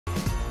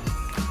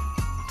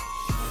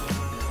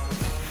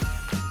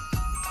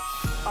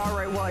All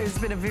right, well, it's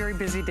been a very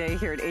busy day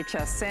here at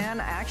HSN.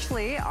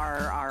 Actually,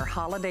 our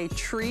holiday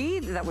tree,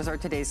 that was our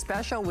today's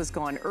special, was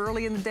gone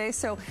early in the day,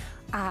 so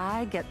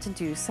I get to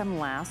do some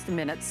last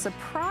minute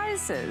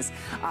surprises.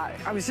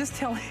 I was just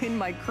telling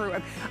my crew,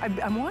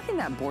 I'm walking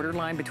that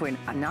borderline between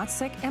I'm not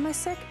sick, am I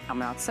sick? I'm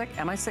not sick,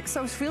 am I sick?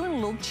 So I was feeling a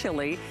little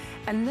chilly,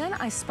 and then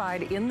I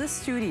spied in the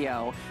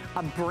studio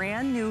a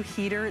brand new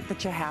heater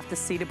that you have to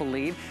see to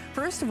believe.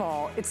 First of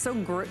all, it's so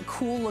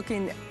cool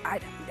looking.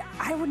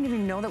 I wouldn't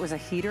even know that was a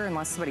heater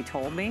unless somebody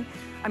told me.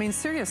 I mean,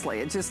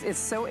 seriously, it's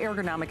so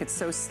ergonomic, it's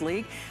so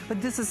sleek,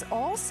 but this is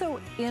also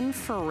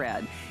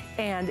infrared.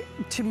 And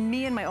to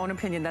me, in my own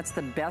opinion, that's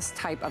the best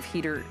type of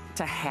heater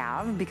to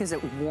have because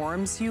it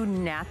warms you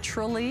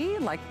naturally,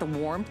 like the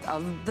warmth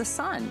of the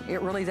sun.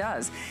 It really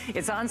does.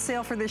 It's on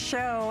sale for this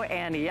show,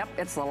 and yep,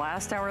 it's the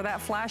last hour of that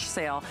flash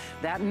sale.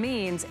 That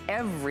means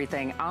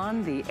everything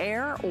on the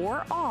air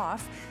or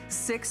off,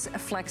 6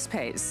 flex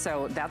pays.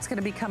 So that's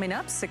gonna be coming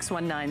up,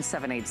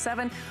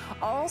 619787.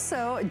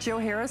 Also, Joe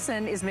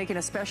Harrison is making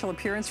a special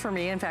appearance for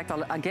me. In fact,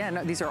 again,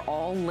 these are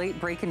all late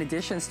breaking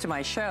additions to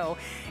my show.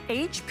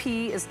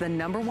 HP is the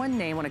 #1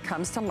 name when it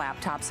comes to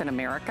laptops in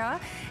America,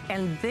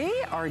 and they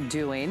are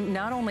doing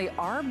not only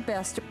our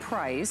best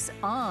price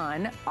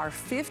on our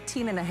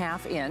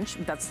 15.5 inch,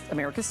 that's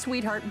America's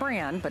sweetheart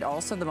brand, but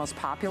also the most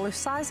popular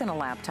size in a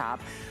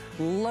laptop,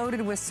 loaded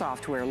with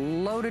software,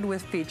 loaded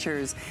with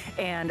features,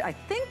 and I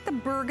think the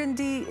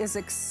burgundy is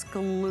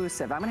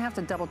exclusive. I'm gonna have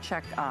to double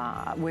check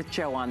with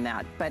Joe on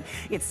that, but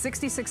it's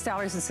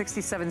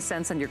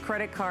 $66.67 on your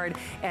credit card,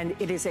 and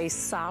it is a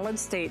solid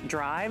state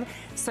drive,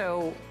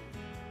 so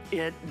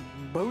it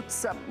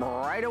boots up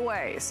right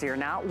away, so you're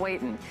not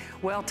waiting.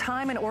 Well,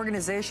 time and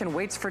organization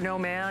waits for no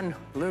man.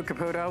 Lou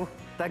Caputo,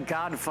 the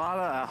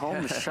godfather of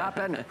home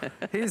shopping,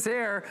 he's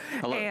here.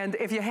 Hello. And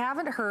if you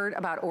haven't heard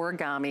about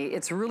origami,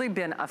 it's really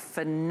been a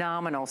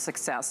phenomenal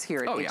success here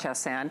at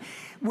HSN. Yeah.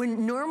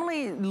 When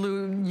normally,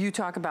 Lou, you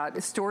talk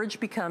about storage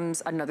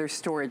becomes another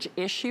storage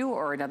issue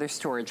or another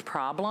storage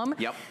problem.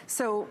 Yep.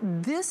 So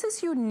this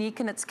is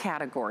unique in its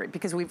category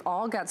because we've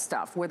all got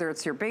stuff, whether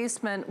it's your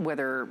basement,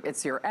 whether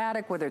it's your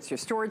attic, whether it's your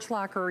storage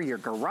locker, your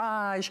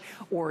garage,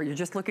 or you're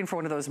just looking for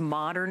one of those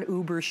modern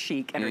uber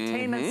chic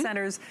entertainment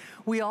centers.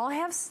 We all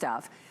have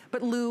stuff.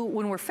 But Lou,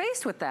 when we're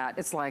faced with that,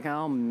 it's like,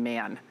 oh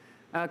man.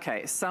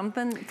 Okay,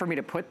 something for me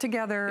to put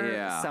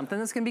together, something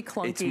that's gonna be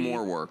clunky. It's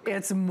more work.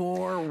 It's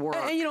more work.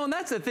 And you know, and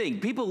that's the thing.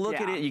 People look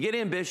at it, you get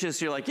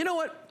ambitious, you're like, you know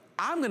what?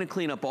 I'm gonna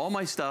clean up all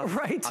my stuff.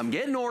 Right. I'm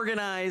getting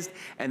organized.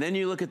 And then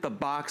you look at the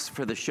box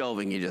for the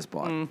shelving you just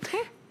bought.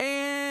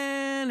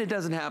 And it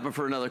doesn't happen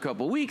for another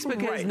couple weeks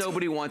because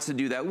nobody wants to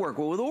do that work.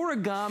 Well, with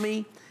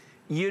origami,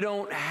 you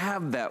don't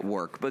have that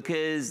work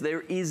because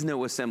there is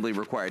no assembly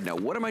required. Now,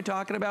 what am I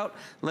talking about?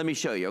 Let me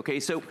show you,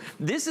 okay? So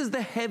this is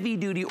the heavy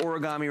duty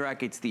origami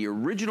rack. It's the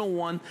original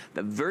one,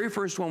 the very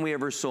first one we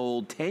ever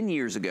sold 10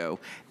 years ago.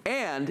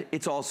 And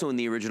it's also in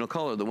the original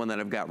color, the one that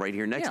I've got right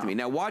here next to me.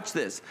 Now watch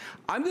this.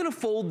 I'm gonna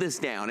fold this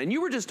down. And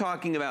you were just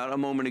talking about a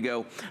moment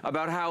ago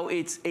about how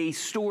it's a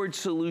storage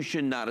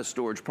solution, not a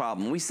storage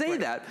problem. We say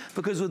that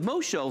because with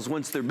most shelves,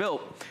 once they're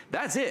built,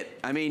 that's it.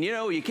 I mean, you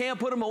know, you can't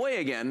put them away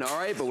again, all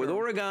right? But with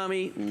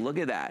origami, look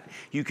at that.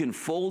 You can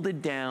fold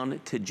it down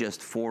to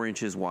just 4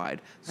 inches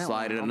wide.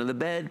 Slide it under the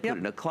bed, put it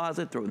in a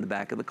closet, throw it in the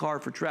back of the car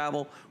for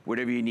travel,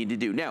 whatever you need to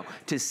do. Now,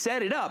 to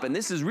set it up, and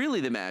this is really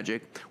the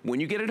magic,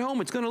 when you get it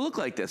home, it's gonna look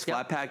like this,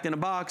 flat packed in a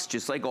box,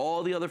 just like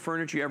all the other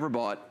furniture you ever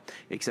bought,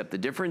 except the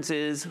difference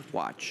is,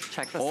 watch.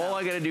 Check this out. All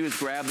I gotta do is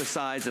grab the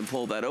sides and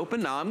pull that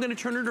open. Now I'm gonna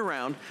turn it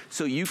around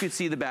so you can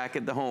see the back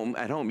at home.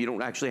 You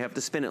don't actually have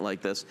to spin it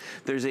like this.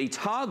 There's a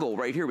toggle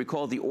right here, we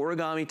call it the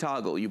origami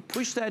toggle. You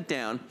push that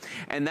down,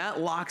 and that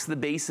locks the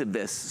base of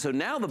this. So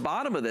now the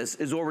bottom of this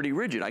is already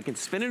rigid. I can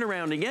spin it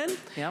around again,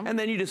 and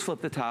then you just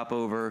flip the top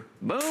over,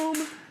 boom.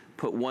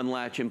 Put one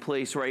latch in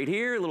place right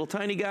here, a little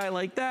tiny guy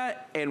like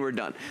that, and we're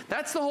done.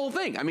 That's the whole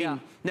thing. I mean,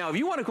 now if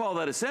you want to call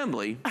that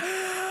assembly,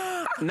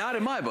 not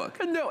in my book.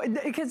 No,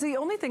 because the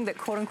only thing that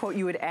quote unquote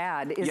you would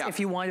add is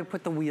if you wanted to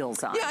put the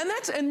wheels on. Yeah,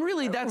 and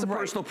really that's a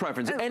personal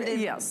preference. And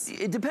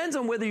it depends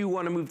on whether you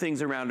want to move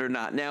things around or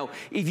not. Now,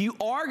 if you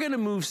are going to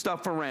move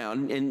stuff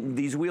around, and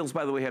these wheels,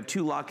 by the way, have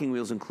 2 locking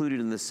wheels included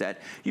in the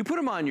set, you put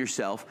them on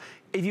yourself.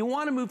 If you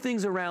want to move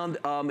things around,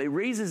 it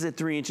raises it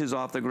 3 inches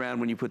off the ground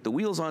when you put the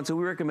wheels on, so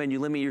we recommend you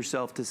limit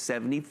yourself to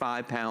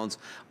 75 pounds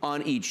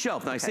on each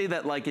shelf. Now, I say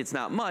that like it's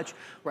not much,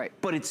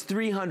 but it's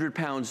 300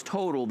 pounds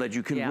total that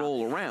you can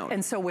roll around.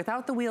 And so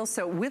without the wheels,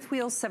 so with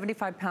wheels,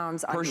 75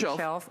 pounds on each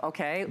shelf.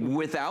 Okay.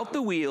 Without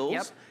the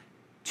wheels,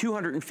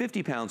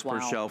 250 pounds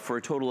per shelf for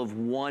a total of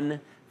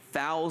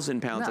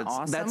 1,000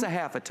 pounds. That's a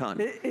half a ton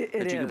that you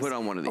can put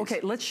on one of these. Okay,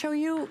 let's show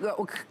you the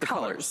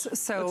colors.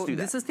 So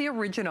this is the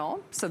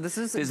original. So this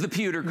is the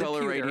pewter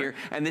color right here,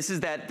 and this is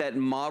that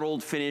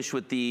mottled finish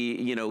with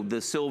the the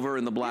silver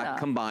and the black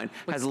combined.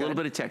 Has a little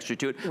bit of texture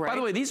to it. By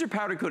the way, these are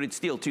powder coated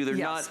steel too. They're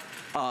not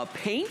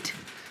paint.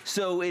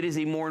 So it is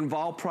a more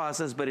involved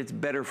process, but it's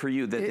better for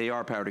you that they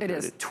are powder coated. It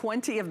is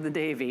 20 of the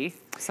Davy,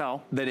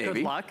 so good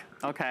luck.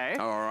 Okay.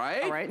 All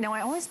right. All right. Now,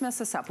 I always mess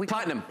this up.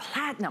 Platinum.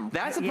 Platinum.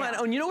 That's a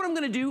platinum. And you know what I'm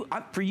going to do?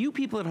 For you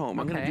people at home,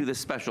 I'm going to do this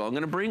special. I'm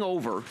going to bring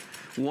over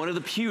one of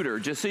the pewter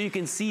just so you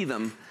can see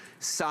them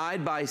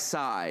side by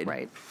side.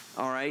 Right.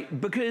 All right,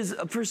 because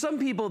for some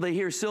people they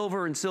hear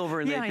silver and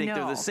silver and they think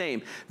they're the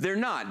same. They're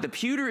not. The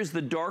pewter is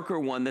the darker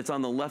one that's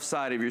on the left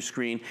side of your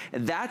screen,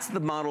 and that's the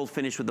mottled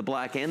finish with the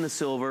black and the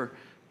silver.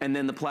 And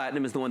then the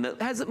platinum is the one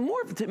that has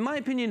more, in my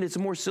opinion, it's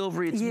more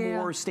silvery, it's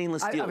more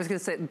stainless steel. I was gonna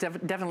say, it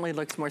definitely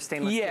looks more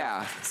stainless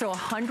steel. So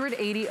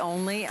 180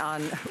 only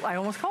on, I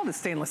almost called it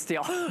stainless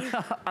steel,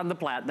 on the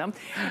platinum.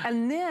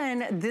 And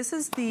then this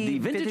is the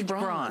vintage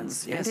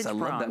bronze. Yes, vintage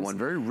love that one,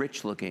 very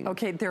rich looking.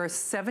 Okay, there are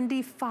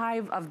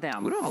 75 of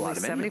them. We don't have a lot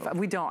of 75.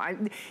 We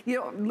don't. You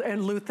know,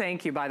 and Lou,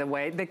 thank you, by the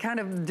way. They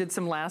kind of did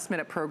some last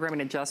minute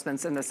programming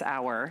adjustments in this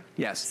hour.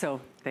 Yes. So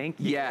thank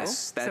you.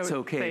 Yes, that's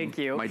okay. Thank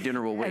you. My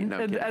dinner will wait.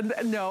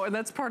 And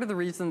that's part of the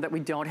reason that we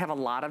don't have a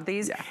lot of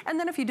these. Yeah. And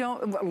then if you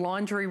don't,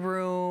 laundry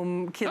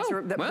room, kids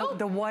room,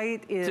 the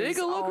white is take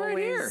a look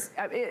always,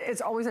 right here.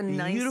 It's always a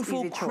nice,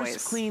 beautiful, easy crisp,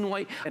 choice. clean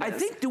white. I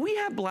think, do we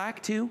have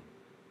black too?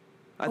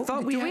 I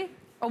thought we had.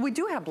 Oh, we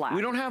do have black.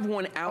 We don't have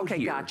one out here.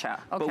 Okay, gotcha.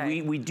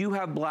 Okay. But we do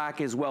have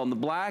black as well. And the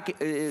black,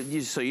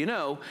 so you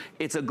know,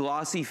 it's a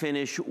glossy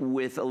finish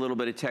with a little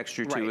bit of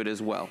texture to it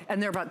as well. And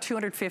they're about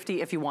 $250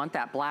 if you want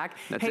that black.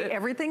 Hey,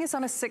 everything is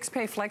on a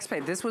 6-pay flex pay.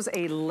 This was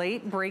a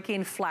late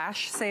breaking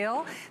flash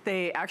sale.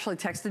 They actually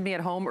texted me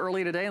at home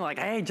early today like,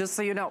 hey, just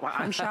so you know,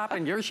 I'm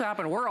shopping, you're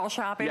shopping, we're all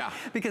shopping. Yeah.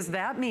 Because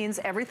that means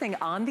everything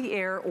on the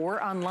air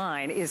or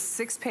online is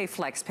 6-pay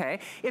flex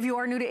pay. If you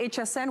are new to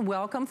HSN,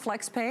 welcome.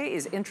 Flex pay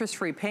is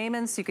interest-free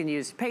payments. You can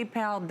use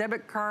PayPal,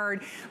 debit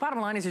card.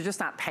 Bottom line is you're just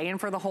not paying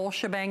for the whole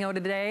shebango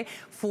today.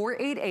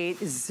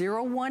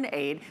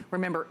 488-018.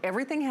 Remember,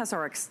 everything has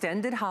our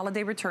extended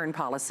holiday return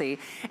policy.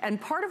 And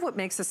part of what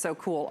makes this so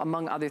cool,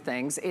 among other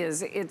things,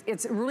 is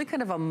it's really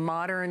kind of a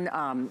modern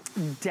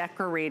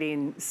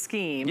decorating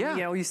scheme. Yeah.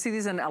 You know, you see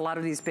these in a lot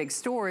of these big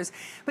stores.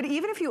 But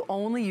even if you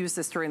only use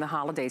this during the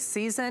holiday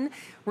season,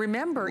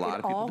 remember,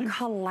 it all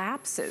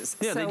collapses.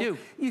 Yeah, they do.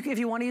 If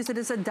you want to use it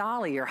as a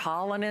dolly, you're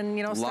hauling in,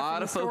 you know, stuff in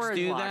the storage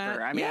locker.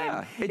 I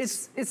mean,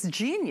 it's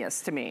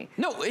genius to me.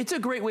 No, it's a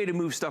great way to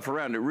move stuff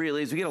around. It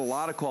really is. We get a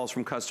lot of calls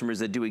from customers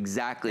that do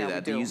exactly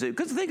that. They use it.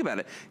 Because think about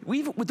it.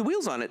 With the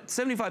wheels on it,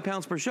 75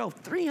 pounds per shelf,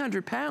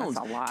 300 pounds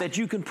that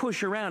you can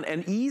push around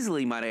and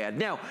easily, might I add.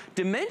 Now,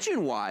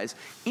 dimension-wise,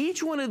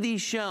 each one of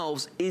these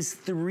shelves is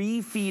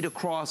 3 feet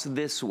across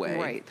this way.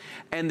 Right.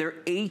 And they're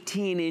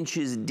 18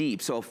 inches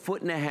deep, so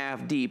 1.5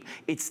 feet deep.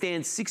 It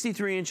stands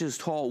 63 inches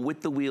tall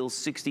with the wheels,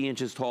 60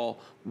 inches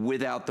tall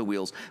without the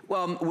wheels.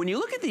 Well, when you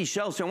look at these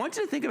shelves, so I want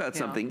you to think about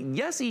something.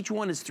 Yes, each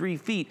one is 3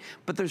 feet,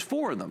 but there's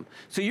 4 of them.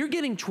 So you're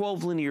getting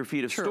 12 linear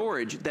feet of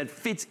storage that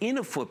fits in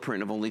a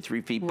footprint of only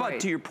 3 feet. But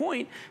to your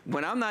point,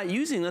 when I'm not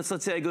using this,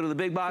 let's say I go to the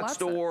big box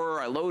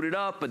store, I load it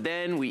up, but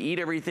then we eat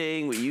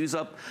everything, we use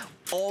up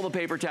all the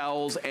paper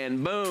towels,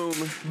 and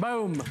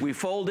boom, we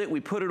fold it, we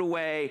put it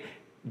away.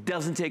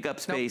 Doesn't take up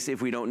space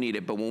if we don't need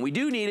it. But when we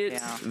do need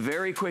it,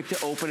 very quick to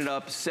open it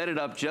up, set it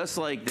up just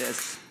like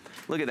this.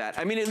 Look at that.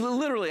 I mean,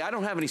 literally, I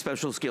don't have any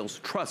special skills.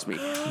 Trust me.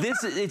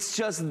 It's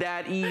just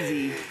that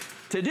easy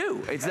to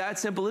do. It's that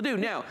simple to do.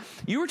 Now,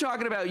 you were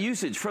talking about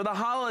usage for the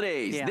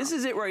holidays. Yeah. This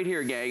is it right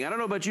here, gang. I don't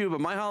know about you, but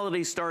my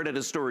holidays start at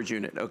a storage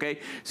unit,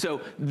 okay?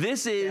 So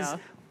this is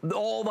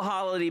all the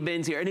holiday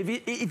bins here. And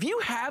if you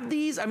have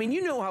these, I mean,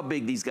 you know how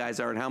big these guys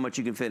are and how much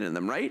you can fit in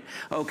them, right?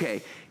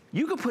 Okay,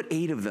 you could put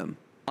 8 of them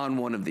on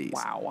one of these.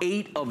 Wow.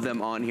 8 of them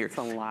on here. That's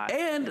a lot.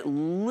 And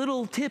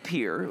little tip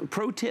here,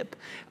 pro tip,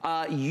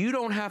 you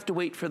don't have to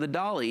wait for the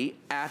dolly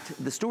at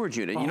the storage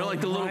unit. You know, like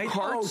the little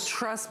carts? Oh,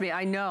 trust me,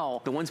 I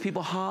know. The ones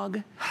people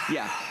hog?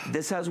 Yeah,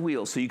 this has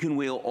wheels. So you can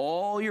wheel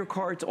all your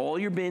carts, all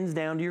your bins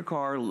down to your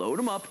car, load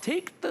them up,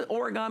 take the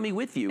origami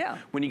with you. Yeah.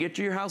 When you get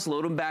to your house,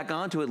 load them back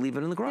onto it, leave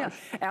it in the garage.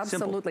 Yeah,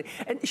 absolutely.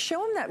 Simple. And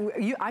show them that,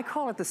 I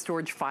call it the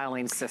storage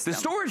filing system. The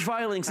storage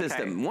filing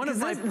system. One of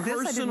my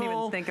personal I didn't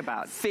even think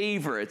about.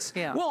 Favorites.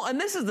 Yeah. Well,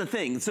 and this is the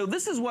thing. So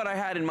this is what I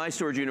had in my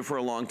storage unit for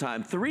a long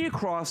time. 3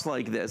 across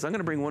like this. I'm going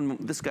to bring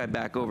this guy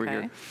back over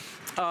here.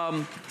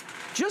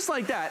 Just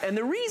like that. And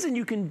the reason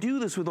you can do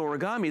this with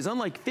origami is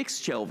unlike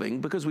fixed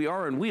shelving, because we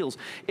are on wheels,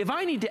 if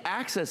I need to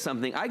access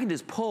something, I can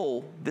just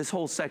pull this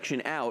whole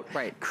section out,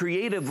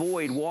 create a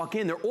void, walk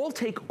in there, or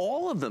take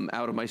all of them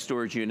out of my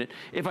storage unit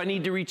if I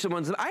need to reach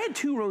someone's. I had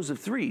 2 rows of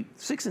 3,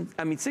 6 in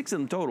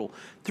them total,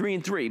 3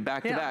 and 3,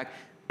 back to back.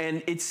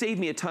 And it saved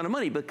me a ton of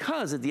money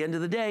because at the end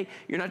of the day,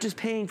 you're not just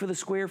paying for the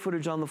square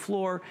footage on the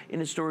floor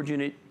in a storage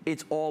unit,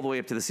 it's all the way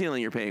up to the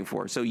ceiling you're paying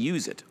for. So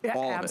use it,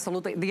 all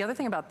absolutely. The other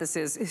thing about this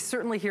is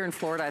certainly here in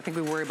Florida, I think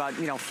we worry about,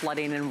 you know,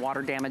 flooding and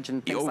water damage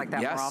and things like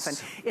that more often.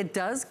 It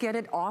does get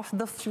it off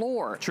the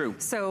floor. True.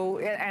 So,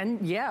 and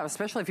yeah,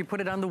 especially if you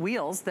put it on the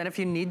wheels, then if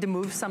you need to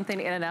move something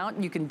in and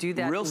out, you can do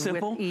that real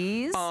simple. With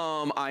ease.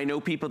 I know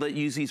people that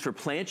use these for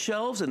plant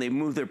shelves and they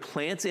move their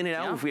plants in and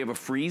out if we have a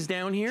freeze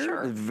down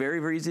here. It's very,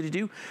 very easy to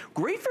do.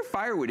 Great for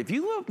firewood. If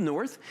you live up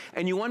north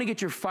and you want to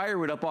get your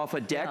firewood up off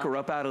a deck or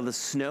up out of the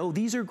snow,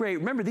 these are great.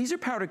 Remember, these are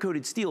powder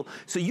coated steel,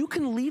 so you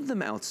can leave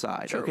them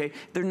outside, okay?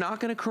 They're not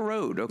gonna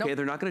corrode, okay?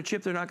 They're not gonna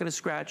chip, they're not gonna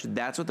scratch.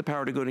 That's what the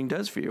powder coating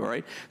does for you, all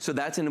right? So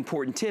that's an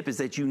important tip, is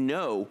that you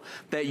know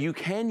that you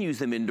can use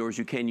them indoors,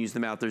 you can use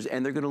them outdoors,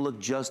 and they're gonna look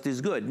just as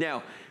good.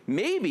 Now,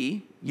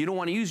 maybe you don't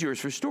wanna use yours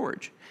for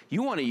storage.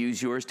 You wanna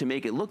use yours to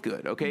make it look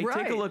good, okay?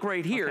 Take a look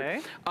right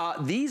here.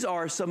 These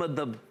are some of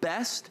the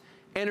best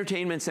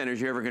entertainment centers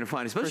you're ever gonna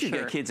find, especially if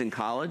you got kids in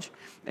college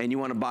and you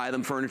wanna buy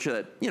them furniture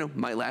that, you know,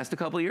 might last a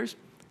couple of years.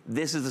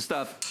 This is the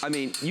stuff, I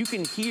mean, you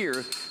can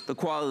hear the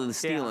quality of the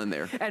steel in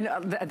there. And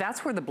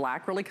that's where the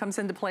black really comes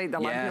into play. A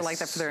lot of people like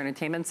that for their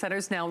entertainment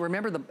centers. Now,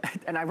 remember,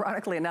 and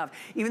ironically enough,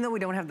 even though we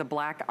don't have the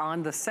black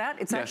on the set,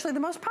 it's actually the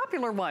most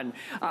popular one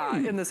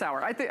in this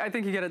hour. I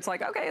think you get it, it's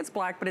like, okay, it's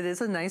black, but it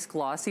is a nice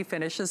glossy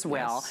finish as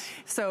well.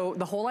 So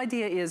the whole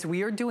idea is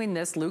we are doing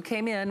this. Lou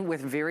came in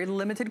with very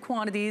limited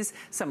quantities,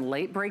 some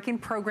late breaking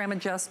program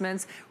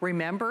adjustments.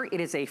 Remember, it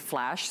is a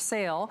flash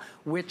sale,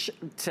 which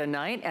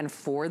tonight and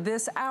for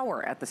this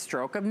hour at the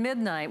stroke of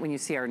midnight, when you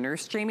see our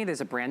nurse Jamie,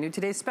 there's a brand new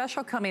Today's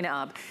Special coming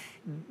up.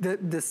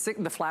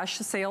 The flash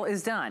sale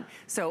is done.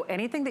 So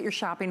anything that you're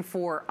shopping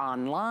for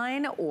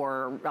online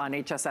or on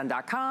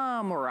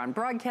hsn.com or on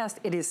broadcast,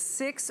 it is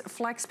 6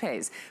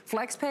 FlexPays.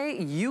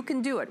 FlexPay, you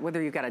can do it,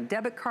 whether you've got a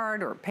debit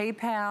card or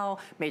PayPal,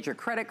 major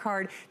credit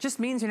card, just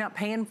means you're not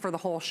paying for the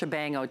whole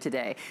shebango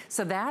today.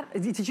 So that,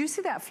 did you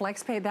see that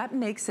FlexPay? That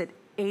makes it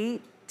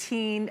 18.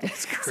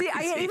 It's crazy. See,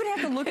 I even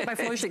have to look at my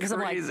flow sheet because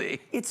I'm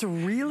like, it's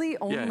really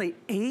only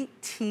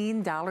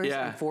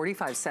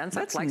 $18.45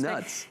 That's on FlexPay.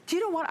 nuts. Do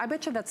you know what? I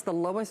bet you that's the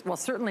lowest, well,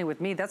 certainly with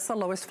me, that's the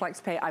lowest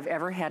FlexPay I've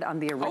ever had on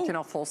the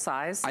original full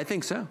size. I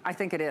think so. I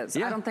think it is.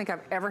 I don't think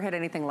I've ever had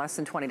anything less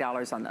than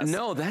 $20 on this.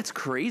 No, that's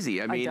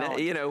crazy. I mean,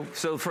 you know,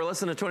 so for less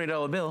than a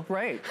 $20 bill.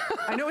 Right.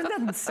 I know, isn't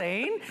that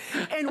insane?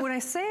 And when I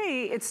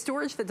say it's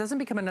storage that doesn't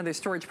become another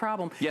storage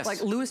problem,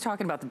 like Lou was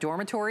talking about the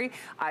dormitory,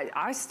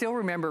 I still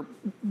remember,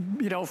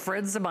 you know,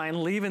 friends of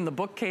mine leaving the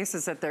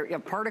bookcases at their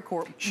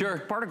particle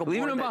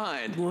leaving them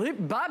behind.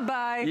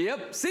 Bye-bye.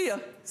 Yep, see ya.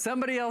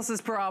 Somebody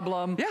else's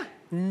problem.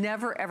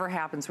 Never ever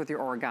happens with your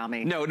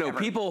origami. No,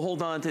 people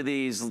hold on to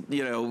these,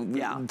 you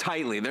know,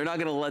 tightly. They're not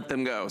going to let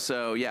them go.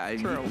 So yeah,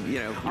 you know,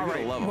 you're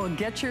going to love them. Well,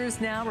 get yours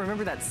now.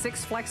 Remember that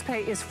 6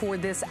 FlexPay is for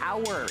this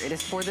hour. It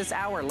is for this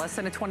hour. Less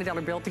than a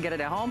 $20 bill to get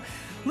it at home.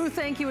 Lou,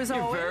 thank you as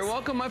always. You're very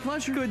welcome. My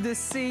pleasure. Good to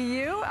see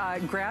you.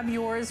 Grab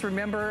yours.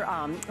 Remember,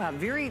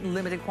 very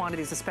limited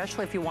quantities,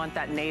 especially if you want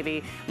that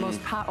navy.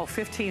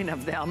 15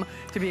 of them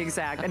to be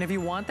exact. And if you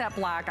want that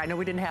black, I know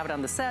we didn't have it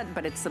on the set,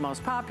 but it's the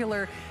most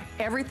popular.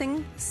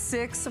 Everything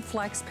 6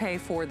 FlexPay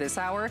for this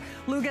hour.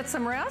 Lou, get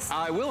some rest?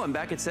 I will. I'm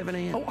back at 7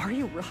 a.m. Oh, are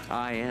you really?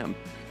 I am.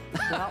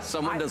 Well,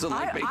 someone doesn't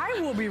like me. I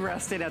will be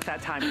resting at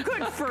that time.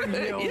 Good for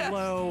you,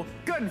 Lou.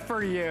 Good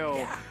for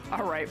you.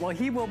 All right, well,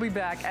 he will be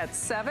back at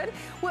 7.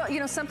 Well, you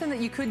know, something that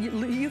you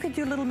could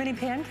do little mini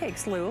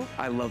pancakes, Lou.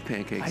 I love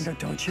pancakes. I know,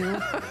 don't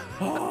you?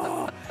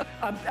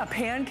 A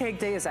pancake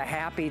day is a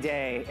happy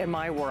day in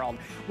my world.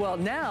 Well,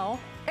 now,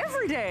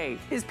 every day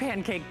is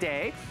pancake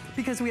day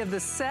because we have the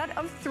set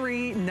of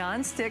 3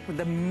 non-stick,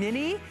 the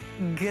mini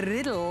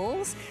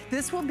griddles.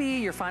 This will be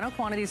your final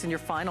quantities and your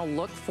final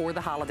look for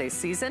the holiday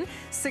season.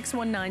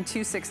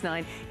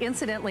 619269.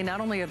 Incidentally,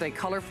 not only are they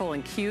colorful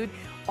and cute,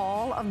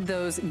 all of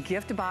those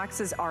gift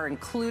boxes are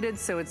included,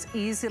 so it's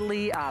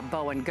easily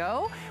bow and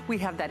go. We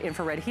have that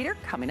infrared heater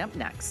coming up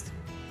next.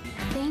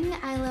 Thing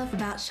I love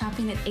about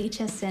shopping at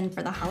HSN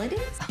for the holidays?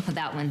 Oh,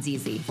 that one's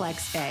easy.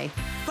 FlexPay.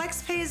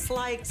 FlexPay is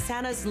like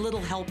Santa's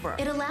little helper.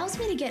 It allows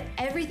me to get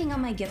everything on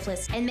my gift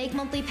list and make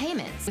monthly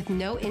payments with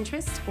no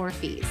interest or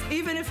fees.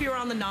 Even if you're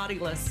on the naughty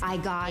list. I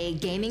got a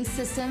gaming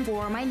system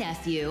for my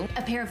nephew,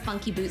 a pair of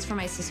funky boots for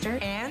my sister,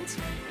 and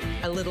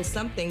a little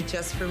something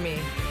just for me.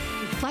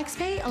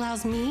 FlexPay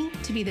allows me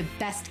to be the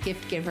best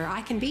gift giver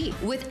I can be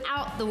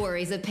without the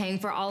worries of paying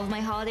for all of my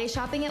holiday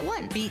shopping at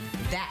once. Beat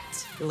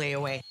that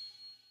layaway.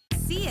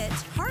 See it,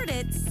 heart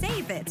it,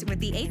 save it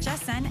with the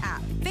HSN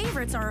app.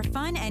 Favorites are a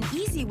fun and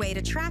easy way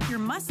to track your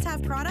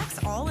must-have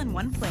products all in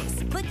one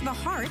place. Click the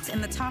heart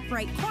in the top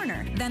right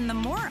corner, then the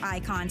More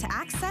icon to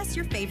access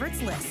your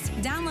favorites list.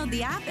 Download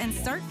the app and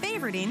start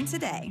favoriting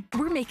today.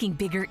 We're making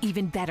bigger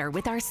even better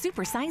with our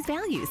supersize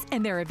values,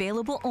 and they're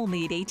available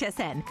only at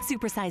HSN.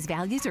 Supersize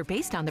values are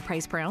based on the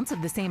price per ounce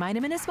of the same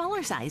item in a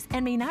smaller size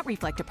and may not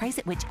reflect a price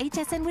at which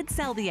HSN would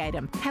sell the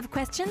item. Have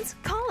questions?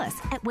 Call us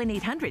at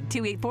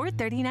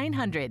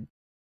 1-800-284-3900.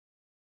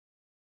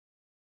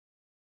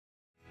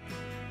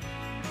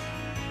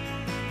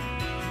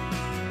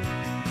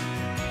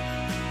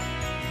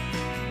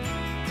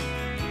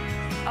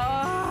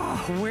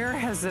 where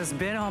has this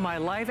been all my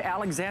life?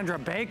 Alexandra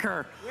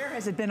Baker. Where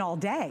has it been all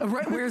day?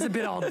 Right, where's it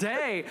been all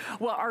day?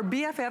 Well, our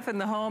BFF in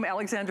the home,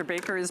 Alexandra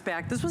Baker, is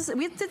back.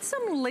 We did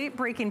some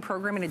late-breaking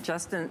programming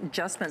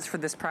adjustments for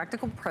this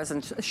Practical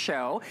Presence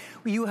show.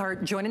 You are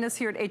joining us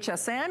here at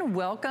HSN.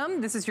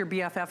 Welcome. This is your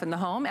BFF in the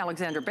home,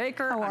 Alexandra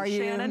Baker. How are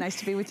you? Shannon. Nice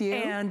to be with you.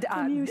 And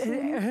I'm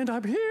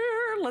here.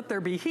 Let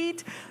there be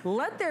heat.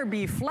 Let there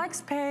be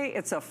flex pay.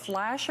 It's a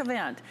flash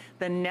event.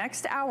 The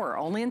next hour,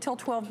 only until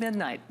 12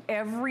 midnight,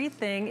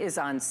 everything is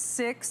on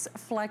 6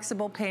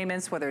 flexible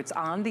payments, whether it's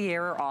on the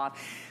air or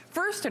off.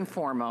 First and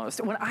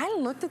foremost, when I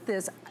looked at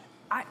this,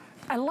 I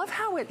love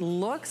how it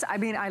looks. I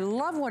mean, I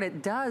love what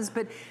it does,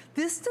 but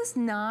this does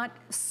not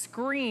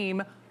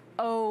scream,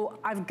 oh,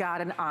 I've got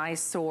an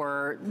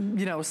eyesore,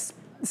 you know,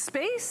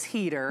 space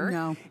heater.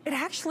 No. It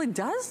actually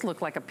does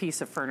look like a piece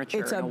of furniture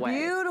in a way.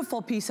 It's a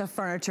beautiful piece of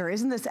furniture.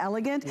 Isn't this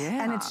elegant?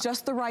 Yeah. And it's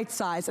just the right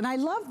size. And I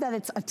love that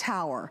it's a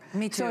tower.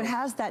 Me too. So it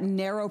has that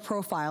narrow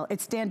profile.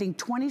 It's standing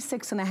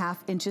 26.5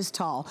 inches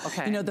tall.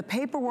 Okay. You know, the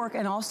paperwork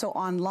and also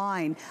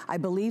online, I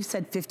believe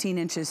said 15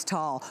 inches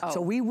tall. Oh.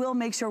 So we will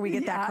make sure we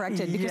get that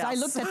corrected, because I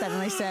looked at that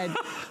and I said,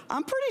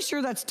 I'm pretty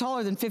sure that's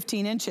taller than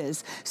 15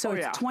 inches. So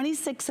it's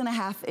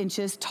 26.5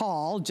 inches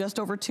tall, just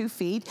over 2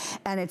 feet,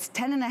 and it's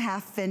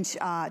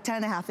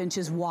 10.5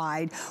 inches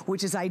wide,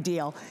 which is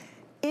ideal.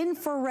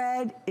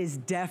 Infrared is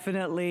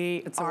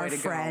definitely our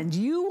friend.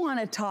 You want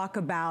to talk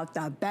about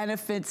the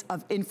benefits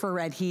of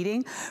infrared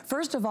heating.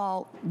 First of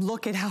all,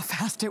 look at how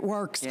fast it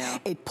works. Yeah.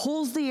 It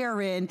pulls the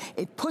air in,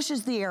 it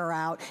pushes the air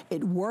out,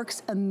 it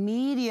works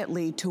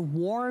immediately to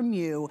warm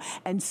you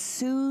and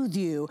soothe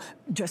you,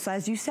 just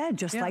as you said,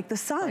 just like the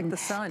sun. Like the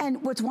sun.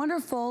 And what's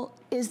wonderful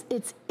is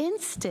it's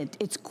instant,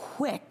 it's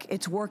quick,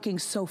 it's working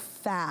so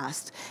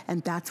fast,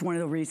 and that's one of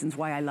the reasons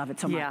why I love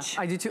it so much.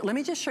 Yeah, I do too. Let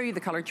me just show you the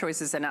color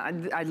choices, and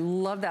I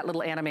love that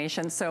little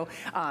animation. So,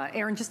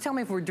 Erin, just tell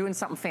me if we're doing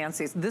something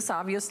fancy. This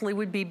obviously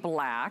would be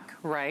black,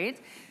 right?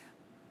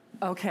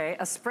 Okay,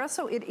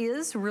 espresso, it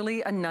is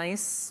really a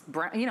nice,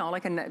 you know,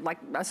 like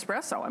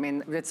espresso. I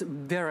mean, it's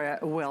very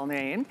well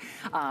named.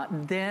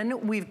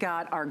 Then we've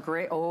got our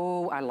gray,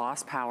 oh, I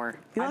lost power.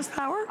 You lost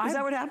power? Is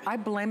that what happened? I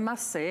blame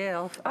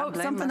myself. Oh,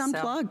 something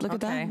unplugged, look at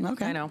that,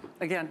 okay. I know,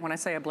 again, when I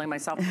say I blame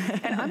myself.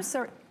 And I'm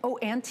sorry, oh,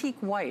 antique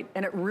white,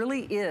 and it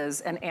really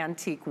is an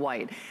antique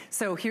white.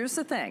 So here's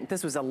the thing,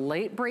 this was a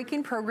late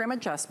breaking program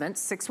adjustment,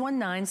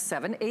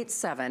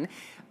 619787.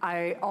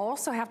 I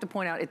also have to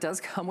point out, it does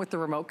come with the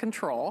remote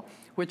control,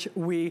 which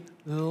we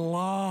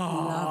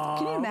love.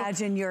 Can you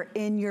imagine you're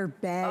in your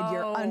bed,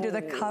 you're under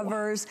the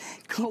covers,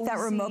 keep that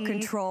remote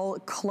control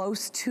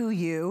close to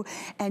you,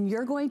 and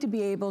you're going to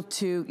be able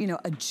to, you know,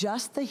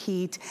 adjust the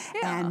heat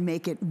and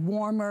make it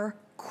warmer,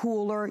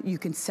 cooler. You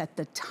can set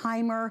the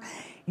timer.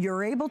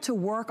 You're able to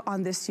work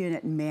on this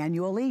unit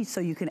manually,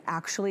 so you can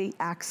actually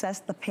access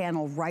the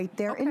panel right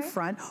there in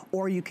front,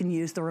 or you can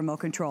use the remote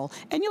control.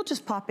 And you'll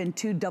just pop in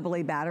 2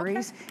 AA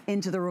batteries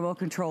into the remote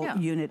control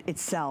unit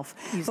itself.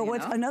 Easy but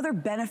what's enough. another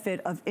benefit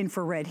of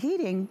infrared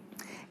heating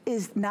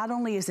is not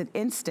only is it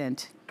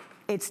instant,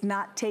 it's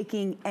not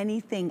taking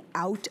anything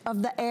out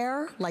of the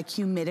air, like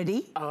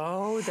humidity.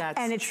 Oh, that's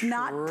And it's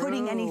not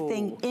putting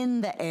anything in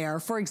the air.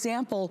 For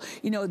example,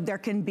 you know, there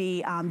can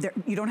be,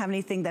 you don't have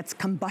anything that's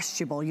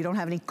combustible. You don't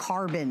have any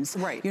carbons.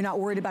 Right. You're not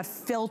worried about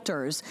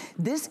filters.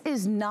 This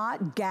is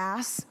not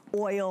gas,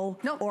 oil,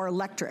 or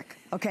electric,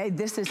 okay?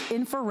 This is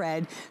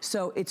infrared,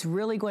 so it's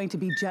really going to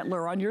be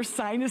gentler on your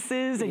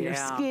sinuses and your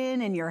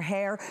skin and your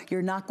hair.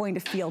 You're not going to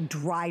feel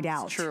dried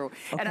out. It's true.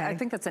 And I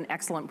think that's an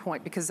excellent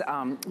point because,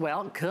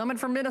 well, coming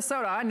from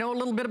Minnesota, I know a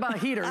little bit about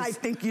heaters. I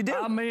think you do.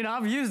 I mean,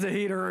 I've used a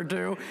heater or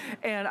two.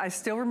 And I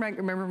still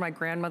remember my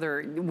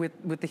grandmother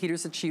with the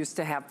heaters that she used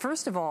to have.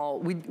 First of all,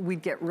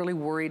 we'd get really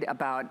worried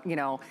about, you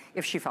know,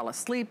 if she fell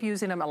asleep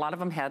using them. A lot of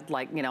them had,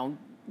 like, you know,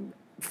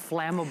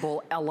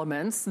 flammable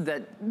elements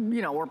that,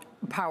 you know, were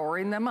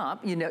powering them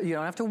up. You know, you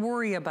don't have to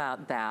worry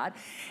about that.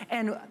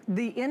 And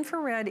the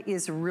infrared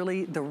is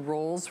really the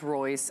Rolls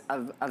Royce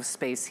of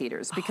space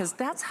heaters, because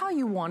that's how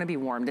you want to be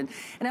warmed. And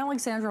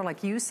Alexandra,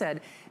 like you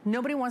said,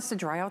 nobody wants to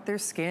dry out their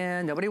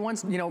skin. Nobody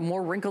wants, you know,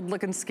 more wrinkled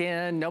looking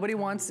skin. Nobody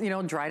wants, you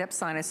know, dried up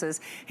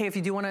sinuses. Hey, if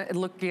you do want to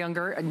look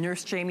younger,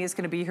 Nurse Jamie is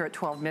going to be here at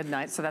 12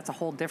 midnight, so that's a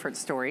whole different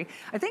story.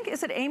 I think,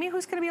 is it Amy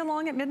who's going to be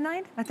along at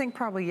midnight? I think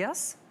probably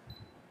yes.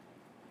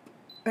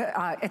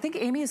 I think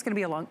Amy is going to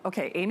be along.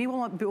 Okay, Amy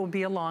will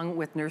be along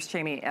with Nurse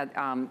Jamie at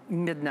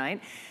midnight.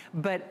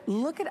 But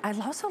look at, I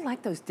also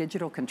like those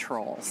digital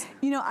controls.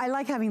 You know, I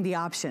like having the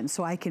option,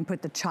 so I can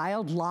put the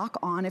child lock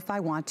on if I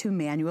want to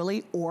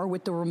manually or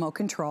with the remote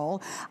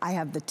control. I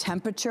have the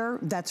temperature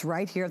that's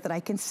right here that I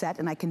can set,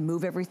 and I can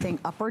move everything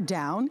up or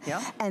down.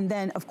 Yep. And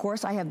then, of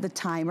course, I have the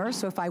timer.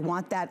 So if I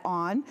want that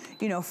on,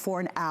 you know, for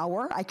an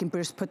hour, I can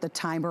just put the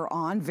timer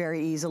on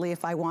very easily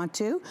if I want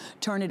to.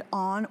 Turn it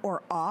on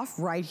or off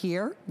right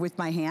here with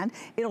my hand.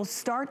 It'll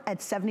start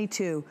at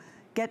 72.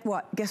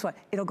 Guess what?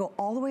 It'll go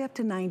all the way up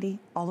to 90,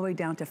 all the way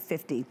down to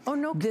 50. Oh,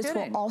 no kidding. This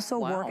will also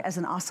work as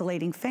an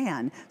oscillating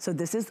fan. So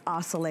this is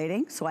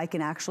oscillating, so I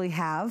can actually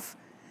have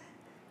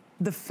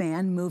the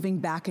fan moving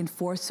back and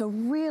forth. So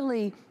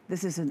really,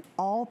 this is an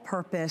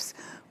all-purpose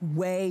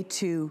way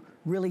to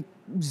really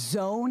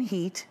zone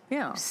heat,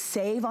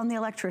 save on the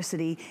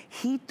electricity,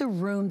 heat the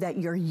room that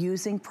you're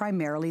using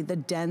primarily, the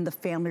den, the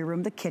family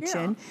room, the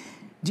kitchen.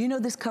 Do you know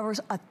this covers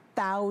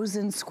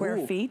 1,000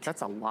 square feet?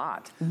 That's a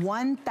lot.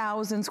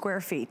 1,000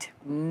 square feet.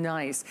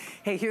 Nice.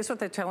 Hey, here's what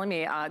they're telling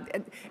me.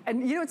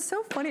 And you know, it's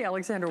so funny,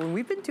 Alexandra, when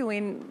we've been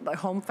doing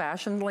home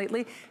fashion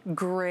lately,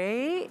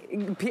 gray,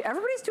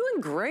 everybody's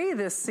doing gray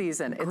this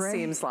season, it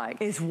seems like.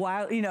 It's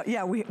wild. You know,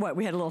 yeah, we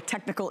had a little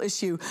technical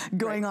issue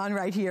going on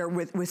right here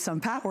with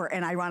some power,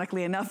 and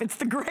ironically enough, it's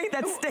the gray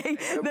that's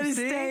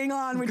staying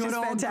on, which is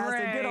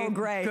fantastic. Good old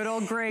gray. Good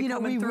old gray. You know,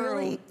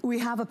 we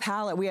have a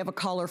palette, we have a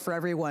color for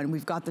everyone.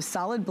 We've got the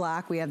solid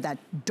black, we have that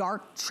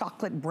dark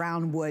chocolate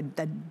brown wood,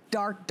 that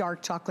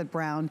dark chocolate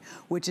brown,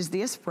 which is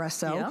the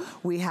espresso. Yeah.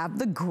 We have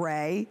the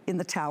gray in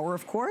the tower,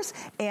 of course,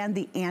 and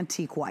the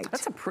antique white.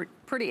 That's a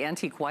pretty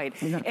antique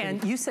white.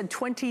 And you said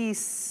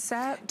 26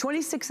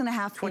 and a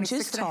half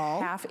inches tall. 26 and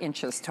a half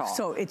inches tall.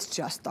 So it's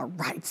just the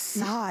right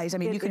size. I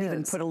mean, you can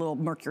even put a little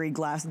mercury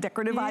glass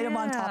decorative item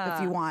on top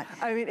if you want.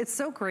 I mean, it's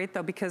so great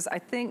though, because I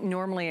think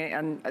normally,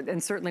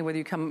 and certainly whether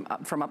you come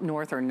up from up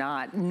north or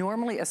not,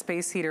 normally a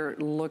space heater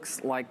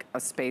looks like a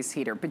space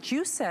heater. But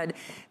you said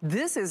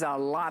this is a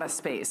lot of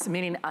space,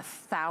 meaning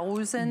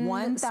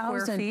 1,000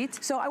 square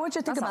feet. So I want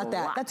you to think about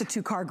that. That's a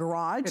 2-car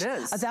garage. It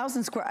is.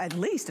 1,000 square, at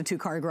least a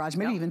 2-car garage,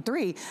 maybe even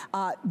 3.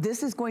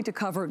 This is going to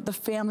cover the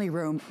family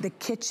room, the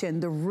kitchen,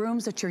 the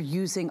rooms that you're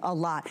using a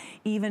lot,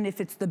 even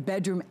if it's the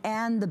bedroom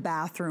and the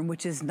bathroom,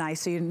 which is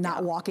nice, so you're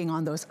not walking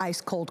on those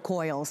ice cold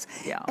coils.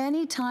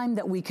 Anytime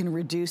that we can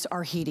reduce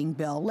our heating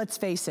bill, let's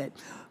face it,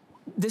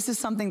 this is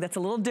something that's a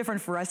little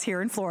different for us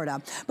here in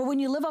Florida. But when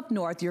you live up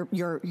north, you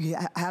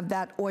have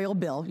that oil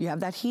bill, you have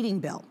that heating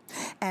bill.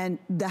 And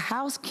the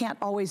house can't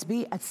always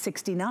be at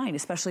 69,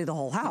 especially the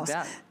whole house.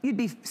 You'd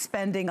be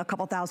spending a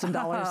couple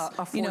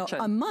 $1,000s, you know,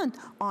 a month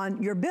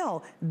on your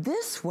bill.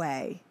 This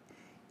way,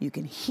 you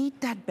can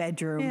heat that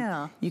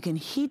bedroom, you can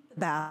heat the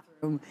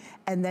bathroom,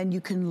 and then you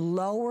can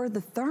lower the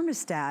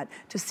thermostat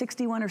to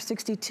 61 or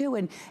 62.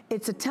 And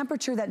it's a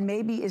temperature that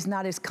maybe is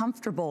not as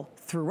comfortable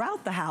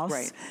throughout the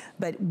house,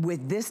 but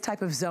with this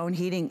type of zone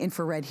heating,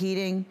 infrared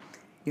heating,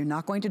 you're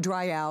not going to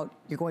dry out.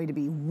 You're going to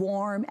be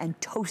warm and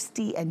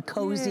toasty and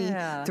cozy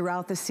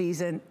throughout the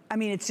season. I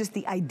mean, it's just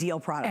the ideal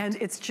product. And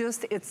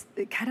it's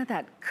kind of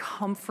that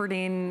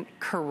comforting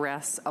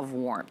caress of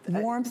warmth.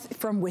 Warmth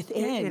from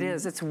within. It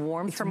is. It's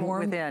warmth from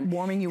within.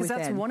 Warming you within.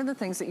 Because that's one of the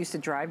things that used to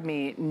drive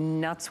me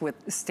nuts with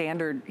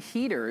standard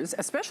heaters,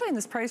 especially in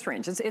this price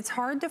range. It's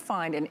hard to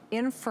find an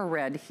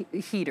infrared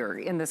heater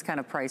in this kind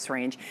of price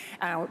range.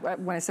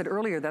 When I said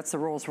earlier, that's the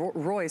Rolls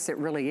Royce, it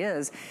really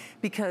is.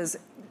 Because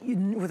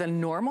with a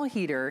normal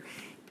heater,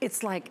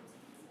 it's like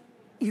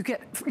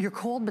you're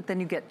cold, but then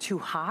you get too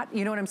hot.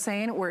 You know what I'm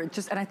saying? Where it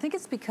just, and I think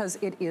it's because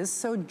it is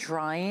so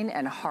drying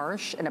and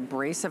harsh and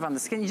abrasive on the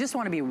skin. You just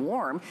want to be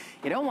warm.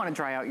 You don't want to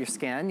dry out your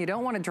skin. You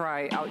don't want to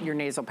dry out your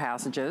nasal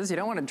passages. You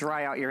don't want to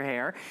dry out your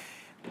hair.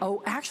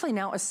 Oh, actually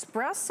now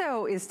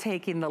espresso is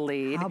taking the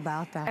lead. How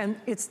about that? And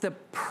it's the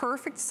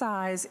perfect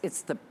size.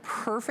 It's the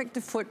perfect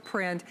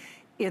footprint.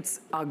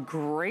 It's a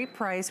great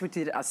price. We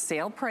did a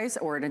sale price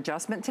or an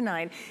adjustment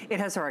tonight.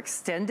 It has our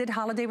extended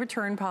holiday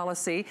return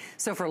policy.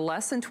 So for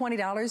less than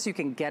 $20, you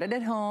can get it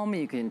at home.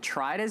 You can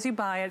try it as you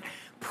buy it.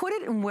 Put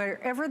it in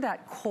wherever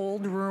that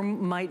cold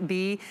room might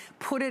be.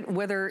 Put it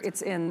whether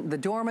it's in the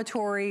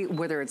dormitory,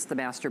 whether it's the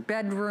master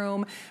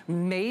bedroom.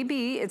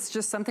 Maybe it's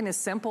just something as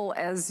simple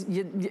as,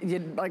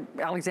 like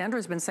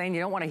Alexandra's been saying,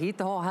 you don't want to heat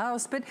the whole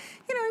house, but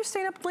you know, you're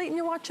staying up late and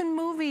you're watching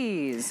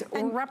movies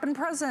or wrapping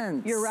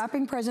presents. You're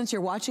wrapping presents,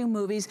 you're watching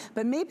movies,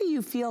 but maybe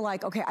you feel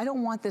like, okay, I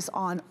don't want this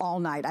on all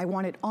night. I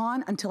want it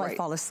on until I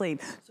fall asleep.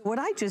 So what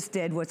I just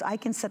did was I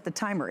can set the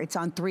timer. It's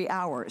on 3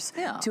 hours.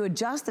 To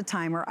adjust the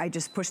timer, I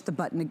just push the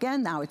button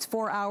again. Now it's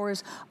 4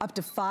 hours, up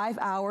to 5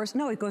 hours.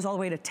 No, it goes all the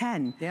way to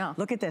 10.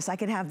 Look at this. I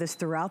could have this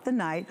throughout the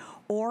night,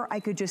 or I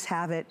could just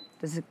have it,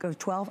 does it go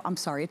 12? I'm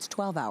sorry, it's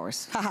 12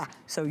 hours.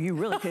 So you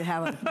really could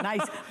have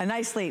a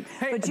nice sleep.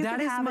 Hey, but you that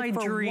can is have my it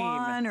for dream.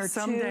 1 or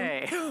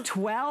someday. 2,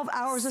 12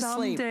 hours of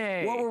sleep.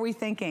 What were we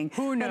thinking?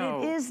 Who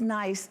knows? But it is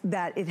nice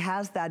that it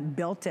has that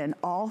built-in,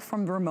 all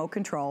from the remote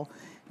control.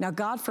 Now,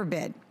 God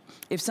forbid,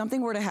 if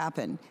something were to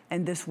happen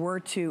and this were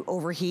to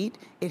overheat,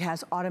 it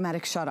has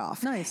automatic shut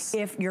off. Nice.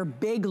 If your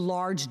big,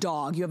 large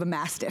dog, you have a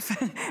Mastiff,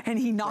 and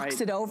he knocks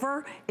it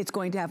over, it's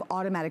going to have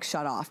automatic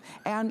shut off.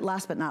 And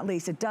last but not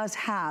least, it does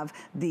have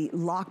the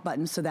lock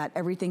button so that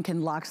everything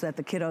can lock so that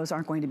the kiddos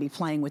aren't going to be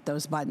playing with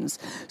those buttons.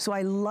 So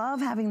I love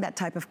having that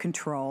type of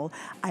control.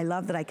 I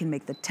love that I can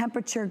make the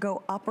temperature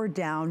go up or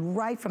down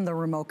right from the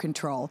remote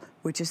control,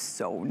 which is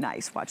so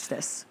nice. Watch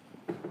this.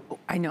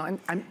 I know,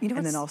 you know,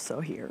 and then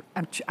also here.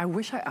 I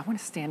wish I want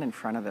to stand in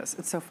front of this.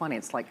 It's so funny.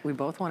 It's like we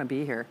both want to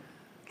be here.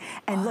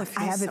 And look,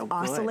 I have it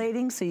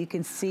oscillating so you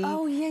can see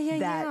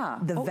that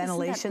the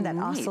ventilation, that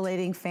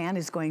oscillating fan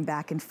is going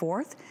back and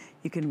forth.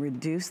 You can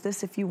reduce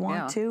this if you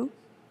want to.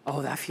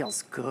 Oh, that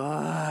feels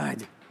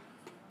good.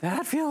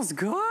 That feels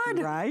good.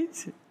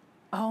 Right?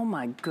 Oh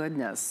my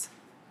goodness.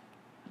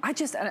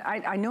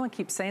 I know I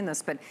keep saying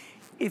this, but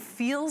it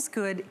feels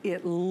good,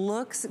 it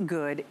looks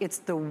good. It's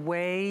the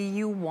way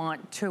you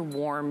want to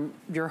warm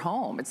your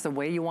home. It's the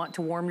way you want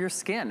to warm your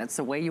skin. It's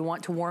the way you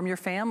want to warm your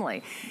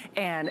family.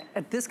 And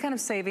at this kind of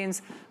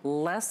savings,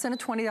 less than a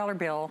 $20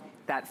 bill,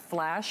 that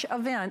flash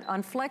event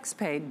on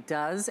FlexPay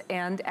does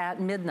end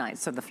at midnight.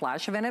 So the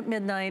flash event at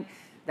midnight,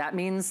 that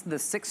means the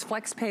 6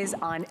 flex pays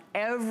on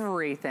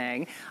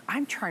everything.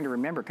 I'm trying to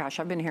remember, gosh,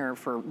 I've been here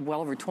for well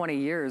over 20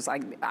 years.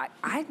 I'm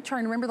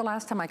trying to remember the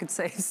last time I could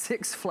say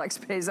 6 flex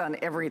pays on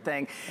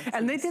everything.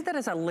 And they did that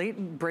as a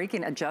late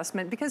breaking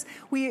adjustment because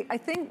I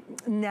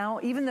think now,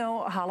 even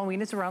though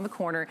Halloween is around the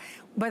corner,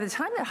 by the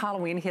time that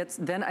Halloween hits,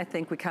 then I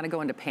think we kind of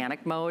go into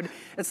panic mode.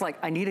 It's like,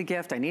 I need a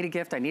gift, I need a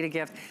gift, I need a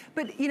gift.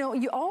 But you know,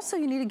 you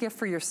need a gift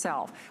for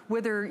yourself.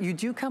 Whether you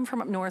do come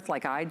from up north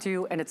like I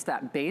do, and it's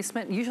that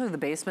basement, usually the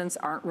basements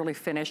aren't really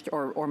finished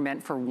or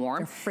meant for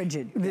warmth. They're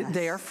frigid.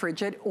 They are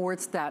frigid, or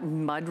it's that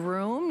mud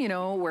room, you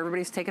know, where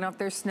everybody's taking off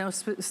their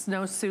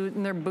snowsuit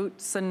and their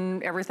boots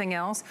and everything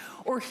else.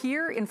 Or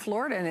here in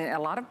Florida and in a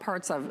lot of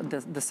parts of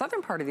the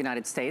southern part of the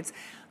United States,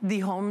 the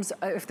homes,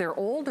 if they're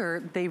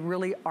older, they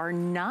really are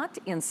not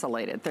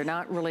insulated. They're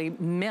not really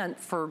meant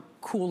for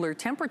cooler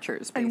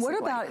temperatures, basically. And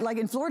what about, like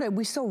in Florida,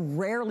 we so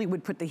rarely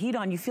would put the heat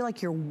on. You feel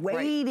like you're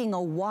waiting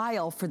a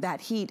while for that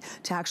heat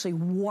to actually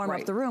warm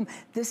up the room.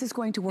 This is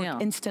going to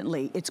work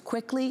instantly. It's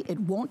quickly, it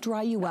won't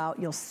dry you out,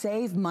 you'll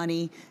save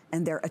money,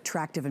 and they're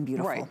attractive and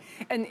beautiful. Right.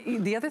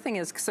 And the other thing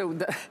is, so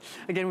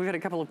again, we've had a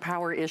couple of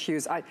power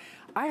issues.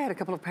 I had a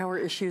couple of power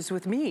issues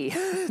with me.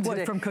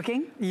 What, from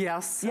cooking?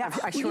 Yes. Yeah.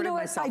 I shorted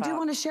myself out. I do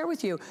want to share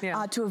with you,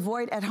 to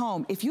avoid at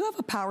home, if you have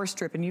a power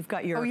strip and you've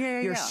got your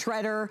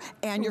shredder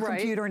and your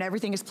computer and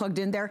everything is plugged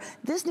in there,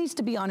 this needs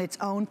to be on its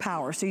own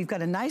power. So you've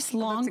got a nice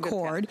long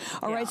cord.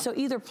 All right, so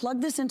either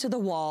plug this into the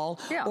wall,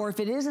 or if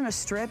it isn't a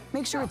strip,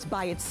 make sure it's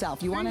by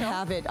itself. You want to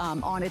have it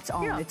on its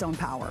own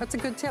power. That's a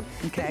good tip.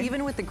 Okay. But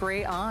even with the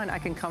gray on, I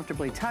can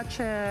comfortably touch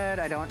it.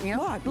 I don't,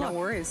 look, no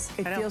worries.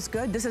 It feels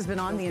good. This has been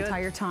on the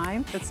entire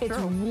time. It's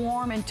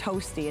warm and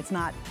toasty. It's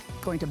not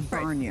going to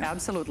burn you.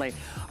 Absolutely.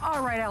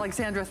 All right,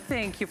 Alexandra,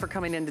 thank you for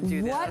coming in to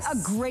do this. What a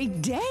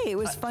great day. It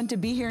was fun to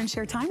be here and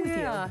share time with you.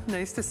 Yeah,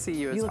 nice to see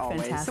you as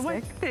always. Fantastic.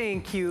 So,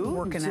 thank you.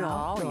 Working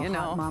out, you know,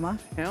 hot mama.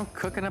 You know,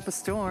 cooking up a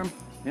storm.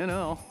 You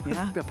know,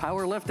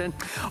 power lifting.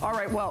 All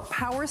right, well,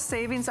 power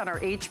savings on our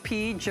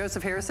HP.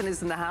 Joseph Harrison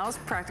is in the house.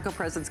 Practical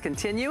presents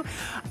continue.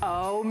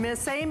 Oh,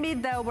 Miss Amy,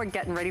 though, we're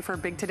getting ready for a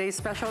big Today's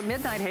Special at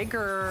midnight. Hey,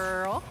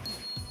 girl.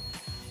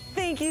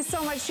 Thank you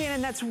so much,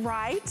 Shannon. That's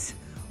right.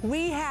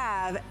 We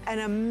have an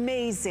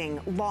amazing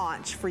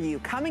launch for you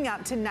coming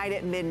up tonight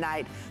at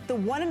midnight. The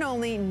one and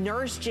only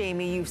Nurse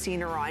Jamie. You've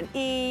seen her on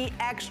E!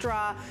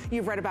 Extra.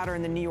 You've read about her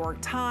in the New York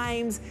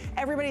Times.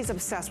 Everybody's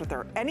obsessed with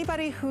her.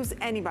 Anybody who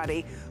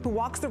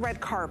walks the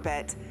red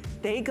carpet,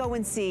 they go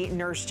and see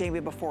Nurse Jamie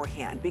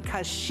beforehand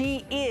because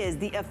she is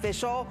the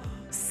official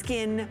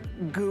skin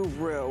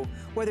guru.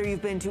 Whether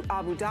you've been to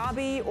Abu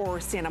Dhabi or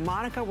Santa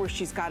Monica, where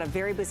she's got a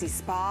very busy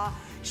spa,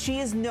 she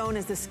is known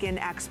as the skin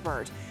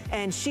expert.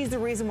 And she's the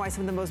reason why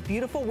some of the most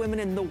beautiful women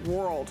in the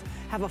world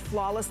have a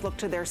flawless look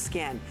to their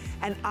skin.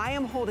 And I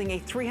am holding a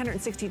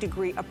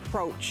 360-degree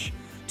approach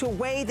to a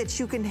way that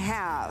you can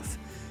have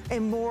a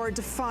more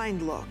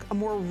defined look, a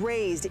more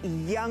raised,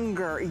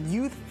 younger,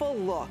 youthful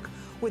look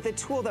with a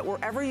tool that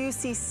wherever you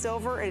see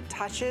silver it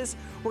touches,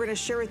 we're gonna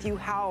share with you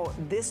how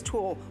this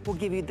tool will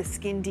give you the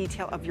skin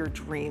detail of your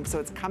dreams. So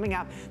it's coming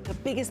up, the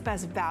biggest,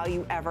 best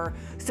value ever.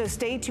 So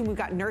stay tuned, we've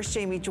got Nurse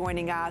Jamie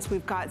joining us.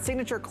 We've got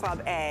Signature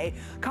Club A,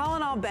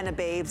 calling all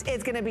Benebabes.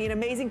 It's gonna be an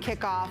amazing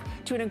kickoff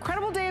to an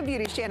incredible day of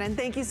beauty. Shannon,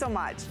 thank you so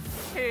much.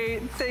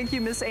 Hey, thank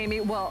you, Miss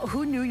Amy. Well,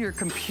 who knew your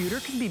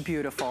computer could be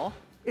beautiful?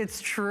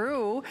 It's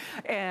true.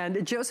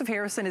 And Joseph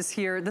Harrison is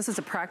here. This is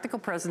a practical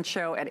present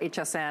show at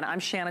HSN. I'm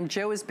Shannon.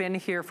 Joe has been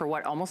here for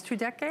what, almost 2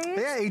 decades?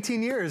 Yeah,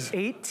 18 years.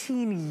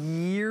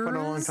 18 years, quite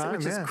a long time,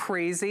 which is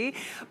crazy.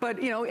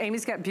 But you know,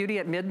 Amy's got beauty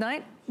at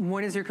midnight.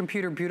 When is your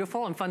computer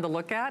beautiful and fun to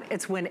look at?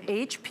 It's when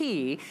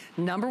HP,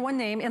 #1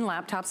 name in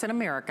laptops in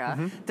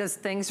America, does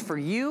things for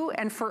you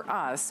and for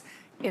us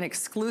in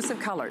exclusive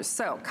colors.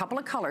 So, a couple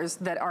of colors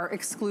that are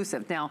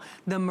exclusive. Now,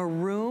 the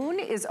maroon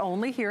is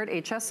only here at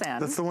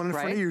HSN. That's the one in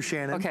front of you,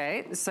 Shannon.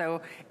 Okay,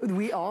 so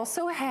we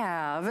also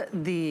have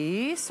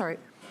the,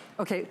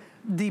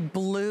 the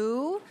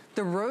blue.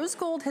 The rose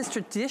gold has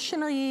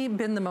traditionally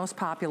been the most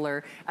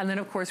popular, and then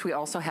of course we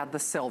also have the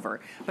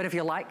silver. But if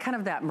you like kind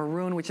of that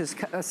maroon, which is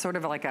sort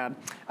of like a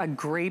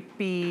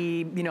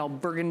grapey, you know,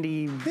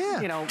 burgundy,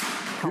 you know,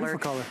 color.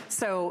 Color.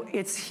 So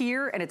it's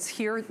here, and it's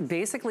here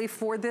basically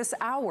for this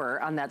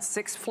hour on that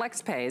 6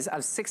 flex pays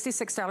of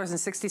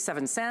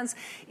 $66.67.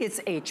 It's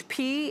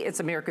HP,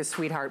 it's America's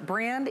sweetheart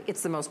brand.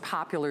 It's the most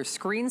popular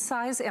screen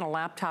size in a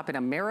laptop in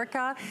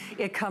America.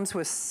 It comes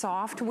with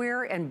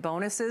software and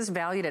bonuses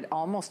valued at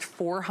almost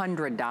 $400.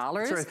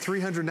 $400. That's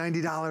right,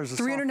 $390 a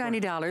software.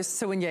 $390.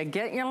 So when you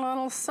get your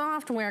little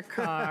software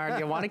card,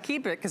 you want to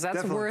keep it because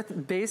that's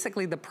worth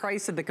basically the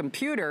price of the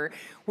computer.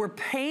 We're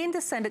paying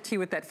to send it to you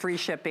with that free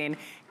shipping.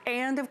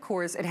 And of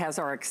course, it has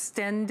our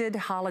extended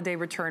holiday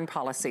return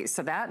policy.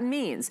 So that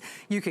means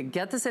you could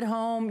get this at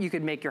home, you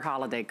could make your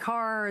holiday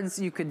cards,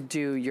 you could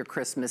do your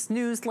Christmas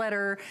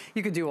newsletter,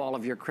 you could do all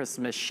of your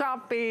Christmas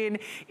shopping.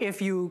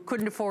 If you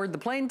couldn't afford the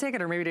plane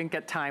ticket or maybe didn't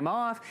get time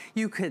off,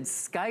 you could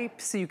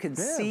Skype so you could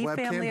see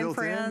family and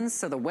friends.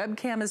 So the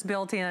webcam is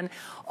built in,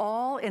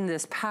 all in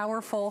this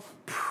powerful,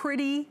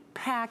 pretty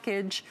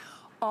package,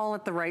 all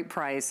at the right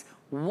price.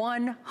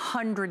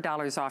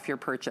 $100 off your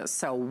purchase.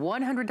 So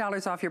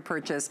 $100 off your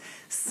purchase,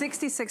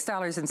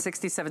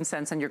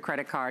 $66.67 on your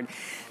credit card.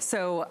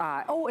 So,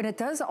 oh, and it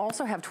does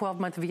also have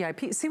 12-month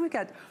VIP. See, we've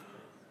got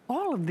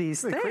all of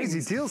these things.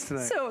 Crazy deals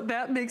tonight. So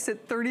that makes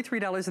it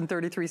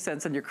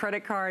 $33.33 on your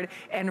credit card.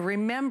 And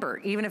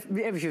remember, even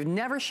if you've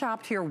never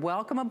shopped here,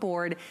 welcome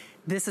aboard.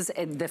 This is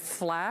the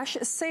flash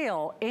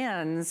sale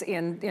ends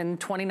in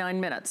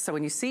 29 minutes. So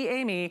when you see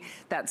Amy,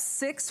 that's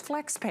 6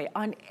 flex pay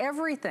on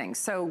everything.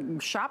 So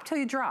shop till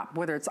you drop,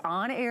 whether it's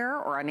on air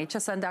or on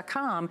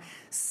hsn.com,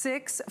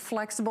 6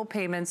 flexible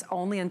payments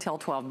only until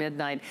 12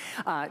 midnight.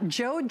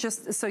 Joe,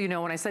 just so you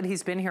know, when I said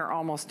he's been here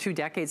almost 2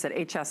 decades at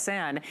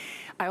HSN,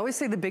 I always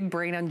say the big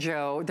brain on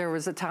Joe. There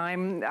was a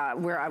time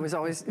where I was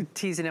always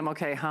teasing him,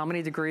 okay, how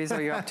many degrees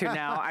are you up to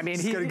now? I mean,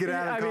 he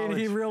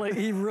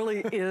really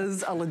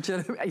is a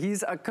legitimate, he's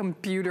a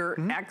computer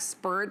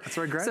expert. That's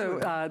right,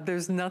 so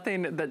there's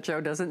nothing that Joe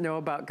doesn't know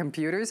about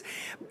computers.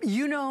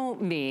 You know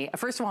me,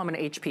 first of all, I'm an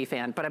HP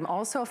fan, but I'm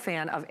also a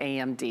fan of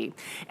AMD.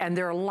 And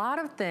there are a lot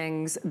of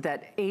things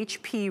that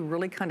HP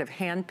really kind of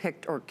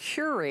handpicked or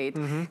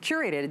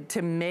curated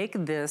to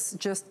make this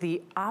just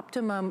the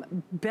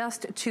optimum,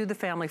 best to the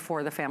family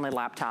for the family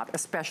laptop,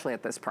 especially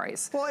at this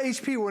price. Well,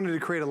 HP wanted to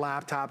create a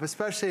laptop,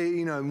 especially,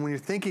 you know, when you're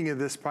thinking of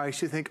this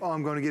price, you think, oh,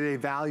 I'm going to get a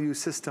value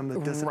system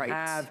that doesn't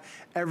have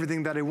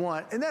everything that I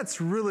want. And that's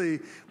really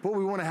what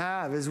we want to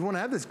have, is we want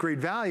to have this great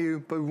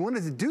value, but we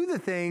wanted to do the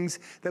things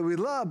that we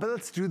love, but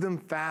let's do them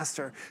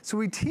faster. So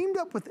we teamed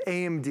up with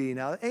AMD.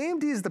 Now,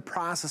 AMD is the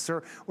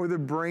processor or the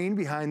brain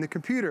behind the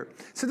computer.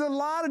 So there are a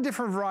lot of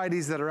different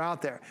varieties that are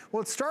out there.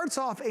 Well, it starts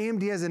off,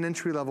 AMD has an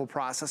entry-level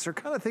processor,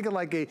 kind of think of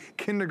like a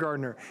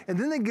kindergartner. And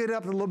then they get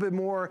up a little bit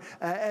more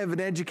of an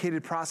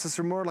educated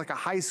processor, more like a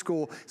high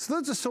school. So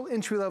those are still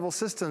entry-level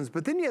systems.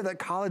 But then you have that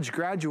college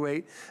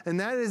graduate, and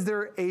that is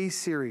their A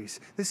series.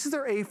 This is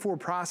their A4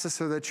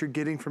 processor that you're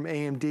getting from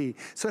AMD.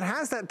 So it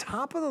has that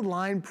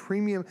top-of-the-line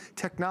premium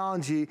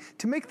technology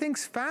to make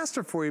things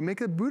faster for you, make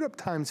the boot up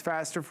times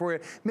faster for you,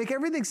 make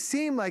everything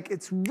seem like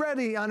it's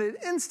ready on an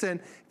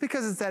instant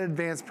because it's that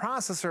advanced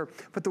processor.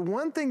 But the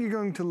one thing you're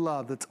going to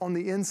love that's on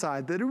the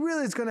inside that it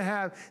really is going to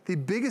have the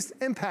biggest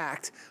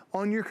impact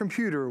on your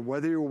computer,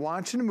 whether you're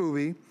watching a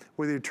movie,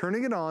 whether you're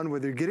turning it on,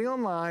 whether you're getting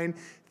online,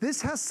 this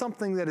has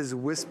something that is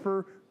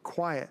whisper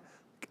quiet.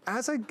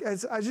 As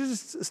I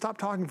just stop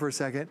talking for a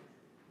second,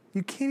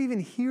 you can't even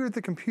hear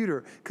the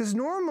computer. Because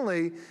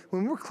normally,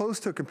 when we're close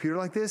to a computer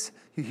like this,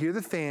 you hear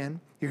the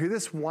fan, you hear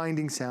this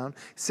winding sound.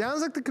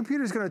 Sounds like the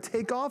computer is going to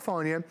take off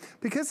on you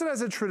because it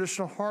has a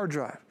traditional hard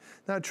drive.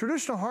 Now, a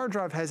traditional hard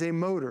drive has a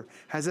motor,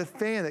 has a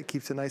fan that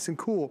keeps it nice and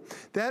cool.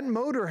 That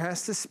motor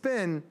has to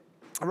spin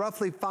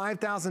roughly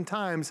 5,000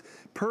 times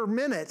per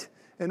minute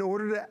in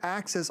order to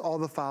access all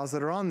the files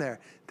that are on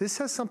there. This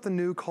has something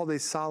new called a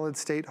solid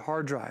state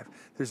hard drive.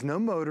 There's no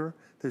motor,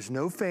 there's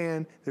no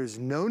fan, there's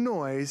no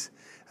noise.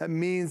 That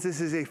means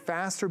this is a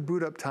faster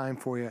boot up time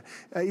for you.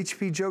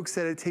 HP jokes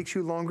that it takes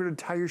you longer to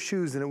tie your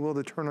shoes than it will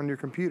to turn on your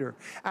computer.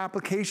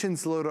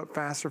 Applications load up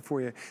faster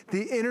for you.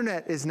 The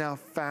internet is now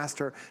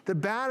faster. The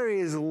battery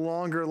is a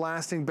longer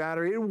lasting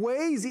battery. It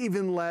weighs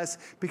even less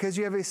because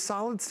you have a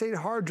solid state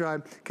hard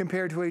drive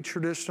compared to a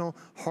traditional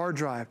hard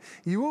drive.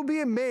 You will be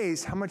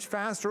amazed how much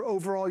faster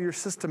overall your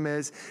system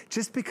is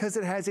just because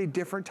it has a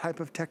different type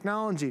of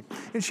technology.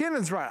 And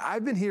Shannon's right.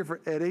 I've been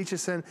here at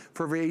HSN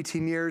for over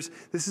 18 years.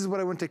 This is what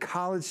I went to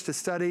college to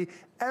study.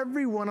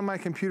 Every one of my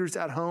computers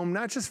at home,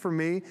 not just for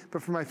me,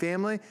 but for my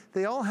family,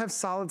 they all have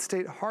solid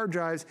state hard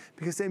drives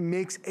because it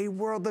makes a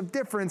world of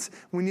difference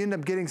when you end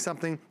up getting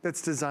something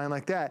that's designed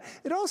like that.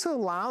 It also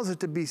allows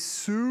it to be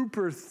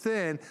super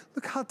thin.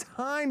 Look how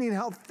tiny and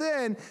how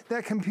thin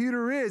that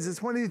computer is.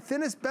 It's one of the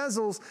thinnest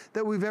bezels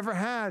that we've ever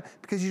had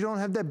because you don't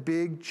have that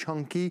big,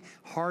 chunky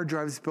hard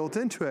drives built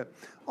into it.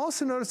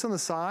 Also notice on the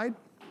side,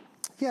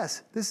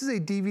 yes, this is a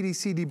DVD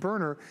CD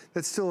burner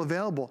that's still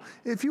available.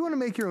 If you want to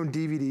make your own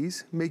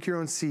DVDs, make your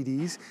own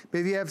CDs,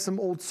 maybe you have some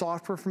old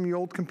software from your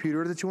old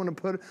computer that you want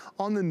to put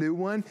on the new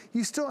one,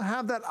 you still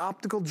have that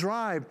optical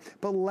drive,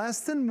 but less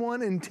than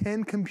 1 in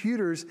 10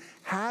 computers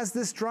has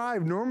this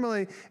drive.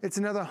 Normally, it's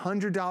another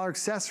 $100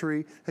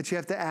 accessory that you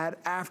have to add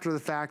after the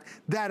fact.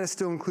 That is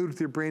still included with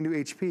your brand new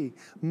HP.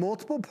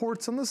 Multiple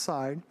ports on the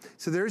side.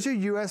 So there's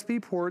your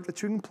USB port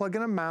that you can plug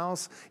in a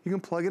mouse, you can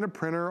plug in a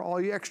printer,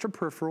 all your extra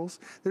peripherals.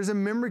 There's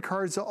a memory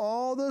cards, so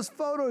all those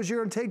photos you're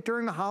gonna take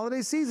during the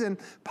holiday season,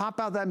 pop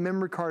out that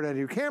memory card out of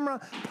your camera,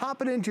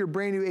 pop it into your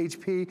brand new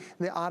HP, and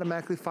they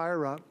automatically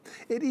fire up.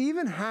 It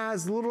even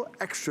has little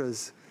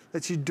extras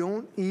that you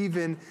don't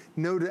even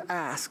know to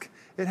ask.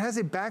 It has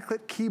a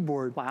backlit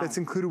keyboard that's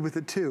included with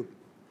it too.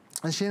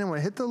 And Shannon, when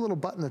I hit the little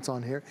button that's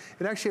on here,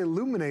 it actually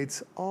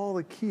illuminates all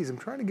the keys. I'm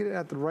trying to get it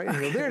at the right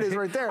angle. There it is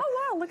right there.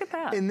 Oh, wow, look at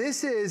that. And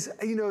this is,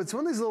 you know, it's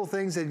one of these little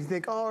things that you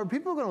think, oh, are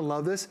people gonna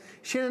love this?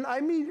 Shannon,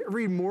 I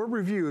read more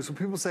reviews where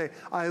people say,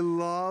 I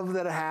love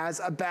that it has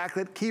a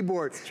backlit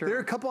keyboard. There are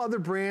a couple other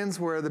brands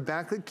where the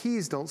backlit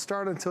keys don't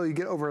start until you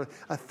get over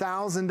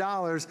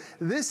 $1,000.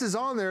 This is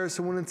on there,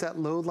 so when it's that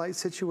low light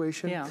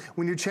situation,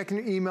 when you're checking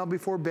your email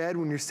before bed,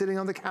 when you're sitting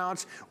on the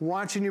couch,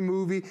 watching your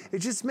movie, it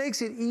just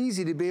makes it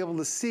easy to be able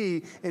to see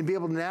and be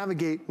able to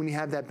navigate when you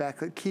have that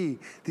backlit key.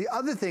 The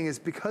other thing is,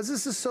 because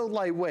this is so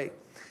lightweight,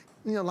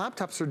 you know,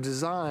 laptops are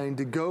designed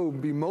to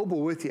be mobile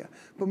with you.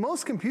 But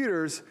most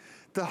computers,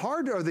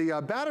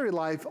 the battery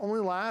life only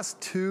lasts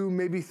 2,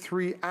 maybe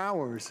 3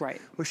 hours. Right.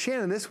 Well,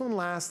 Shannon, this one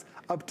lasts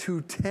up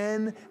to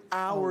 10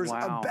 hours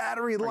of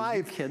battery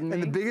life. Are you kidding me?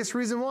 And the biggest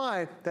reason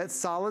why, that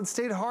solid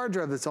state hard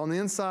drive that's on the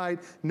inside,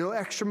 no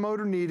extra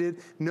motor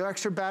needed, no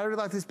extra battery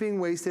life that's being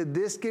wasted.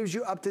 This gives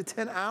you up to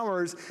 10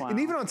 hours. And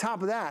even on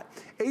top of that,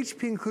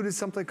 HP included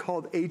something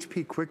called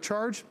HP Quick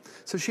Charge.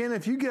 So Shannon,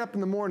 if you get up in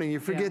the morning, you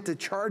forget to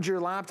charge your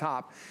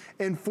laptop,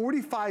 in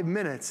 45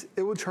 minutes,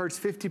 it will charge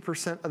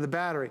 50% of the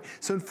battery.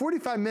 So in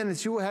 45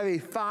 minutes, you will have a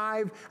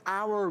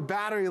 5-hour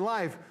battery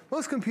life.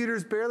 Most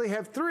computers barely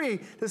have 3.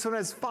 This one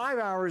has 5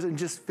 hours and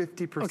just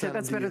 50%. Okay,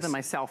 that's better than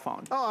my cell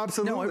phone. Oh,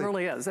 absolutely. No, it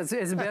really is.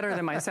 It's better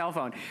than my cell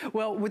phone.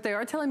 Well, what they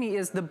are telling me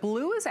is the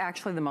blue is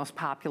actually the most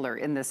popular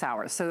in this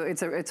hour. So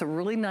it's a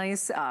really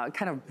nice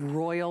kind of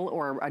royal,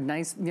 or a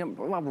nice, you know,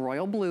 well,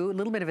 royal blue, a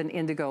little bit of an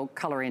indigo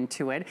color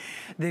into it.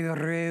 The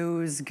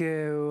rose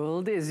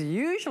gold is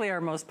usually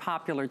our most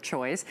popular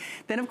choice.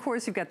 Then, of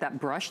course, you've got that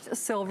brushed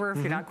silver. If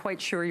you're not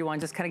quite sure, you want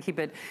to just kind of keep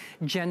it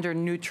gender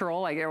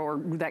neutral,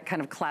 or that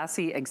kind of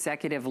classy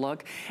executive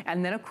look.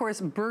 And then, of course,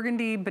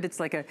 burgundy, but it's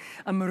like a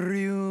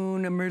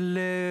maroon, a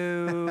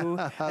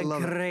merlot, a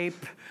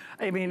grape.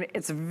 I mean,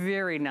 it's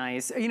very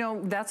nice. You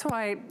know, that's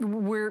why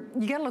you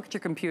gotta look at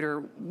your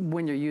computer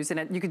when you're using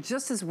it. You could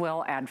just as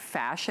well add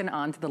fashion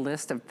onto the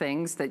list of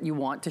things that you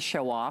want to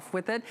show off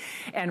with it.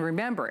 And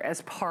remember,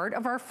 as part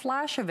of our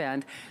flash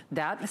event,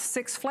 that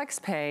 6 flex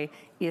pay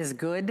is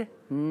good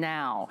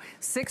now.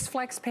 6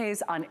 flex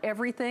pays on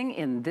everything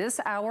in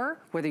this hour,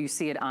 whether you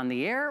see it on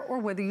the air or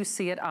whether you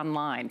see it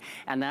online.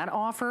 And that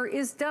offer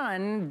is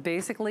done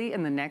basically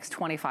in the next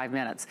 25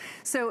 minutes.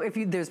 So if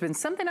there's been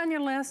something on your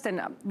list, and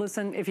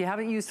listen, if you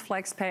haven't used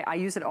FlexPay, I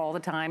use it all the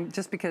time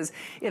just because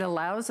it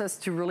allows us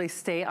to really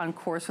stay on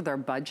course with our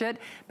budget,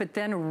 but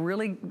then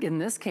really, in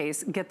this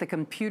case, get the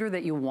computer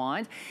that you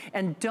want.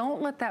 And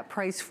don't let that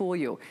price fool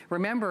you.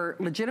 Remember,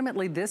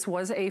 legitimately, this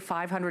was a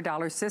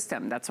 $500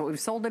 system. That's what we've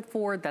sold it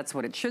for. That's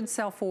what it should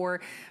sell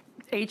for.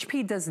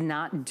 HP does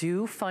not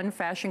do fun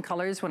fashion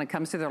colors when it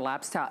comes to their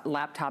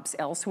laptops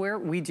elsewhere.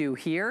 We do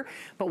here,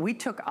 but we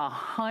took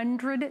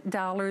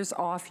 $100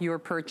 off your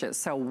purchase.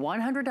 So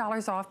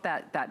 $100 off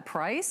that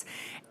price,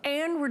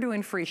 and we're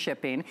doing free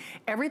shipping.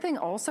 Everything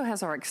also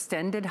has our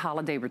extended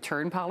holiday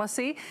return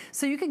policy.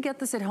 So you could get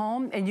this at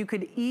home and you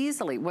could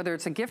easily, whether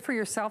it's a gift for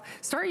yourself,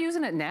 start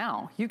using it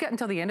now. You've got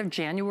until the end of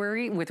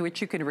January with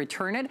which you can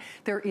return it.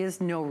 There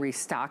is no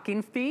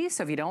restocking fee,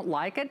 so if you don't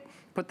like it,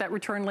 put that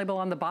return label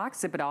on the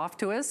box, zip it off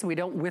to us. We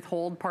don't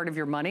withhold part of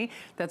your money.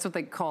 That's what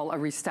they call a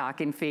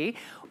restocking fee.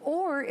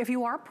 Or if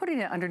you are putting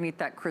it underneath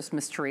that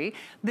Christmas tree,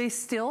 they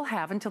still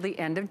have until the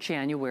end of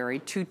January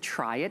to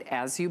try it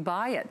as you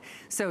buy it.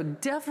 So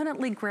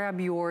definitely grab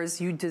yours.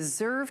 You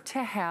deserve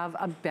to have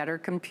a better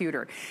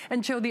computer.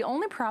 And Joe, the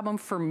only problem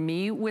for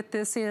me with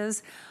this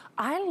is,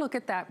 I look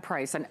at that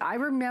price and I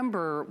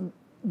remember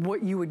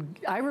what you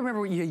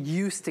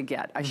used to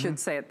get, I should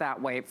say it that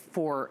way,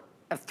 for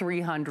a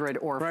 $300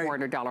 or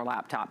 $400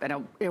 laptop,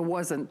 and it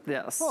wasn't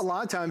this. Well, a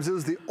lot of times it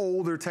was the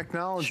older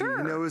technology. Sure.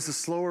 You know, it was the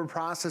slower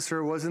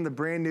processor. It wasn't the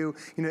brand new,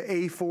 you know,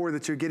 A4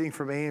 that you're getting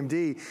from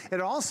AMD.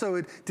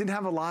 It didn't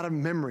have a lot of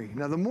memory.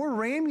 Now, the more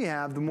RAM you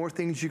have, the more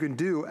things you can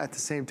do at the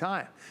same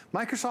time.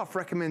 Microsoft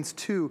recommends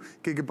 2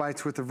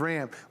 gigabytes worth of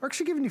RAM. We're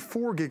actually giving you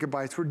 4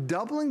 gigabytes. We're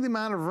doubling the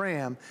amount of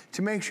RAM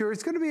to make sure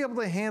it's going to be able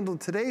to handle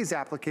today's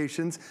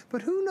applications,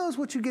 but who knows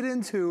what you get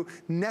into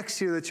next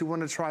year that you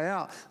want to try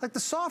out. Like the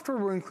software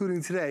we're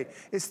including today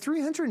is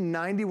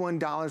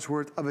 $391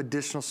 worth of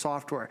additional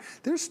software.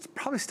 There's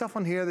probably stuff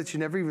on here that you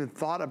never even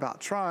thought about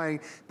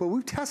trying, but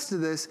we've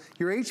tested this.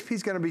 Your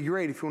HP's gonna be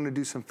great if you wanna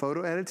do some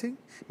photo editing.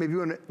 Maybe you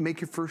wanna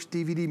make your first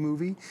DVD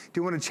movie. Do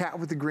you wanna chat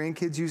with the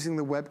grandkids using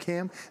the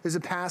webcam? There's a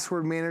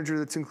password manager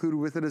that's included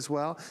with it as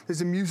well. There's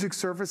a music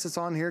surface that's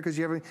on here because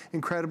you have an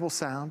incredible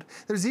sound.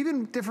 There's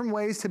even different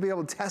ways to be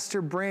able to test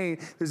your brain.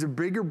 There's a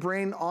Bigger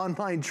Brain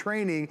online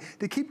training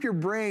to keep your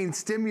brain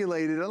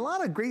stimulated. A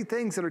lot of great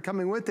things that are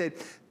coming with it.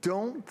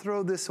 Don't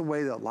throw this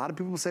away though. A lot of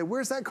people say,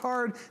 where's that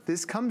card?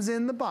 This comes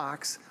in the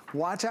box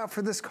watch out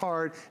for this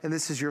card, and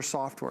this is your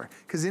software.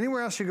 Because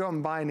anywhere else you go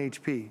and buy an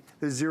HP,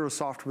 there's zero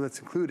software that's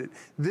included.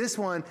 This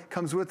one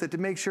comes with it to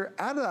make sure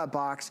out of that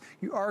box,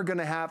 you are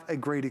gonna have a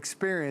great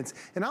experience.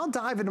 And I'll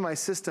dive into my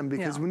system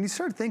because when you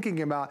start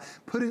thinking about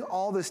putting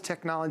all this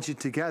technology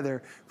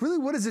together, really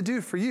what does it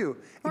do for you?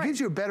 It gives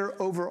you a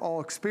better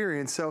overall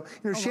experience. So,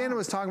 you know, Shannon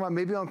was talking about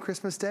maybe on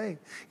Christmas Day,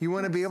 you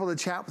wanna be able to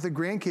chat with the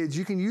grandkids.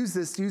 You can use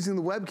this using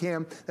the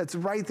webcam that's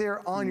right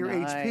there on your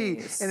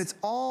HP, and it's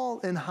all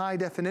in high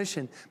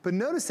definition. But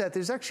notice that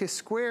there's actually a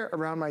square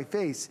around my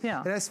face.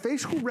 It has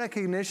facial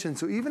recognition,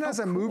 so even as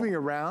I'm moving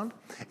around,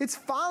 it's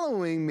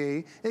following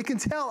me. It can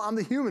tell I'm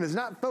the human. It's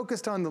not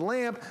focused on the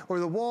lamp or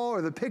the wall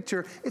or the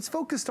picture. It's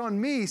focused on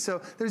me.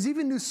 So there's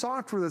even new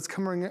software that's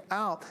coming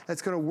out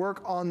that's gonna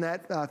work on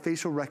that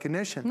facial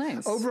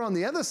recognition. Over on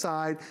the other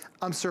side,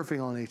 I'm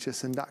surfing on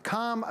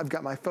hsn.com. I've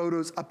got my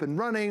photos up and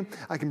running.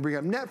 I can bring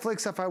up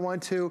Netflix if I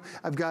want to.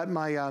 I've got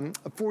my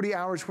 40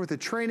 hours worth of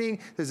training.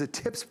 There's a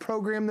tips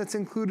program that's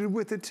included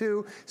with it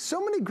too.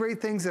 So many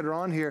great things that are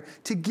on here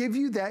to give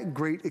you that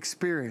great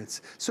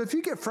experience. So if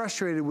you get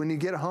frustrated when you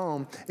get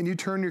home and you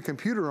turn your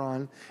computer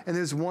on and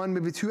there's one,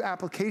 maybe two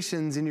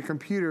applications and your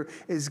computer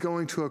is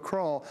going to a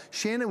crawl,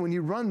 Shannon, when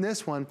you run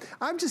this one,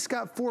 I've just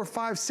got 4,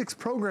 5, 6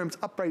 programs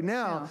up right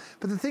now,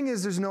 but the thing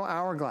is there's no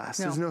hourglass,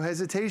 there's no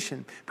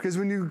hesitation. Because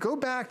when you go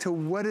back to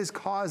what is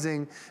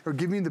causing or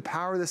giving you the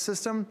power of the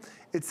system,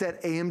 it's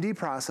that AMD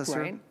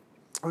processor.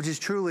 Which is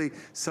truly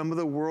some of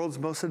the world's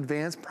most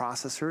advanced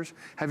processors.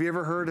 Have you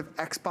ever heard of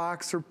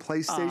Xbox or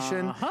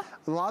PlayStation?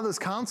 A lot of those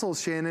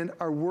consoles, Shannon,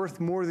 are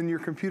worth more than your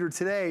computer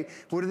today.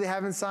 What do they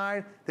have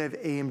inside? They have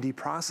AMD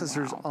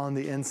processors on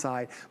the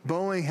inside.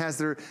 Boeing has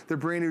their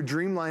brand new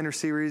Dreamliner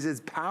series.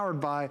 It's powered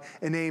by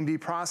an AMD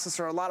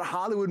processor. A lot of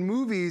Hollywood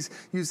movies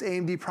use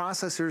AMD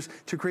processors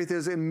to create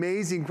those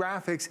amazing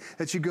graphics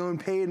that you go and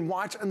pay and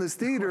watch in those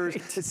theaters.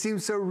 It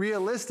seems so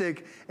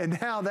realistic, and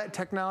now that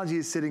technology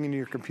is sitting in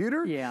your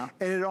computer.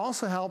 And it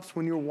also helps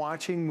when you're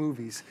watching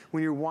movies,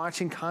 when you're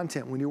watching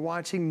content, when you're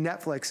watching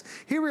Netflix.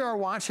 Here we are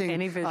watching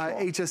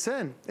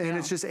HSN, and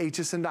it's just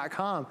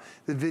hsn.com.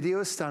 The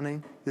video is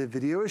stunning, the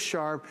video is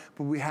sharp,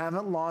 but we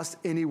haven't lost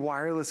any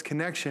wireless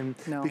connection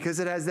because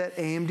it has that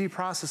AMD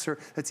processor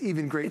that's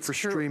even great for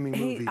streaming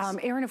movies.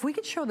 Aaron, if we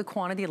could show the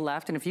quantity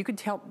left, and if you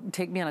could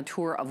take me on a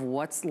tour of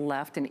what's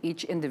left in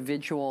each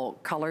individual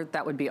color,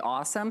 that would be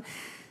awesome.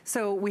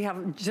 So we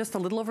have just a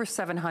little over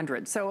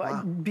 700.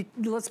 So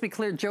let's be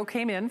clear, Joe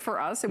came in for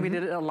us and we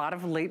did a lot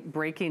of late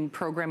breaking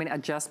programming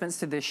adjustments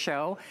to this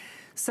show.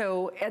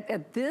 So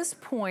at this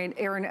point,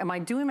 Aaron, am I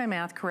doing my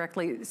math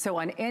correctly? So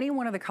on any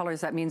one of the colors,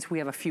 that means we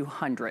have a few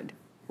hundred.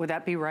 Would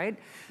that be right?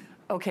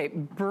 Okay,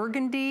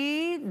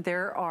 burgundy,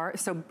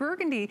 so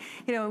burgundy,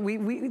 you know,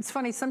 it's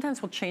funny,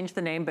 sometimes we'll change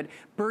the name, but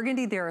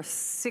burgundy, there are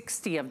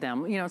 60 of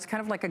them. You know, it's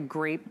kind of like a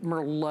grape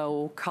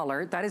Merlot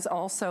color. That is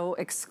also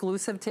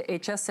exclusive to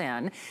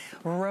HSN.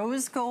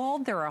 Rose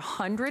gold, there are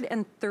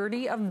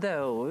 130 of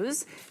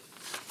those.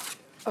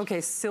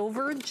 Okay,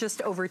 silver,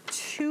 just over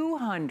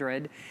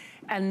 200.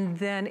 And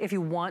then if you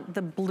want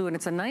the blue, and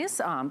it's a nice,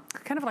 kind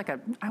of like a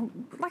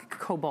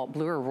cobalt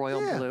blue or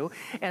royal blue.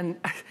 And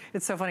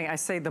it's so funny, I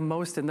say the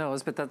most in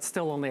those, but that's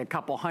still only a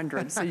couple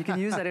hundred. So you can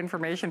use that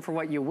information for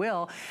what you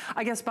will.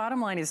 I guess bottom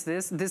line is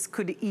this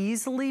could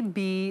easily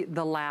be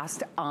the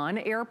last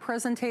on-air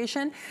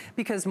presentation,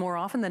 because more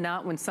often than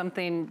not, when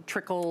something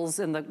trickles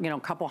in the,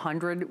 couple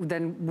hundred,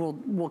 then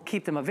we'll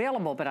keep them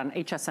available, but on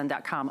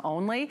hsn.com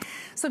only.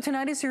 So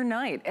tonight is your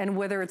night. And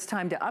whether it's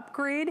time to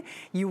upgrade,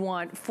 you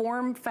want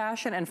form, fashion,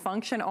 and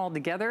function all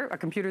together, a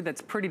computer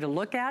that's pretty to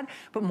look at,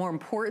 but more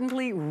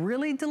importantly,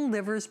 really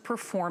delivers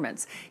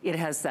performance. It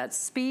has that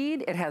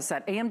speed, it has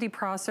that AMD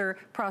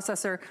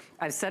processor.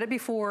 I've said it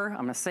before,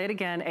 I'm gonna say it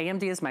again,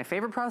 AMD is my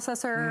favorite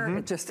processor,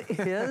 it just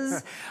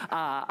is.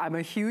 I'm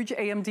a huge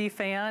AMD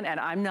fan, and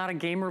I'm not a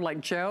gamer like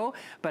Joe,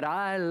 but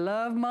I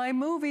love my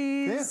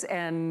movies.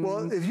 And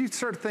well, if you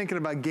start thinking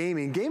about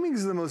gaming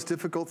is the most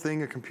difficult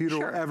thing a computer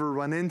will ever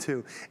run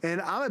into. And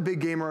I'm a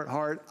big gamer at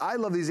heart. I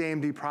love these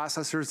AMD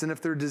processors, and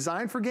if they're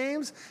designed for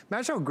games,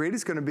 imagine how great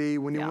it's gonna be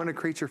when you wanna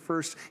create your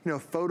first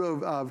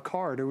photo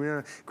card, or we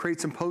wanna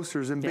create some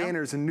posters and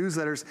banners and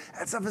newsletters.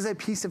 That stuff is a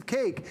piece of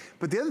cake.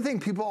 But the other thing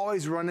people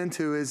always run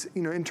into is,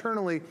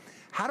 internally,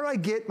 how do I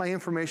get my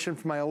information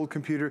from my old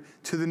computer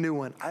to the new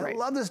one? I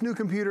love this new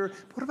computer,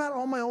 but what about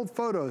all my old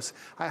photos?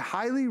 I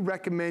highly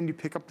recommend you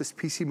pick up this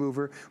PC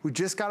Mover. We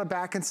just got it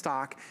back in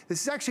stock.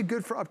 This is actually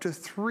good for up to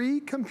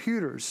 3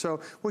 computers. So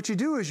what you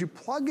do is you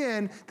plug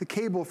in the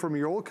cable from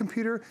your old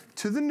computer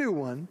to the new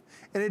one,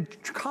 and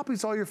it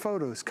copies all your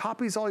photos,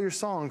 copies all your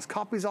songs,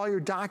 copies all your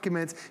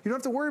documents. You don't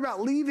have to worry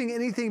about leaving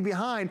anything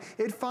behind.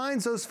 It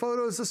finds those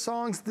photos, the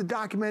songs, the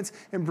documents,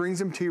 and brings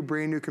them to your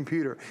brand new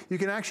computer. You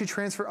can actually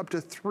transfer up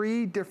to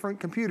 3 different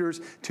computers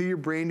to your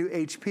brand new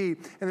HP.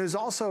 And there's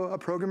also a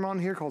program on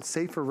here called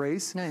Safe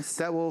Erase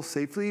that will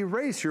safely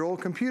erase your old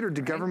computer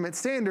to government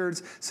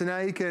standards. So now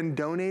you can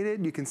donate it,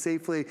 you can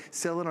safely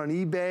sell it on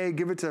eBay,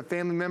 give it to a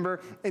family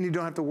member, and you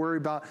don't have to worry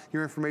about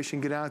your information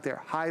getting out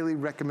there. Highly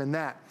recommend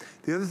that.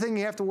 The other thing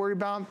you have to worry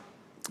about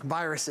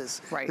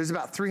viruses. Right. There's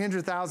about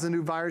 300,000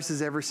 new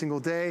viruses every single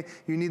day.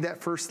 You need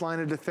that first line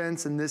of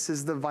defense, and this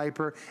is the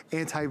Viper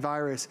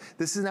antivirus.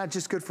 This is not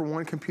just good for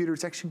one computer,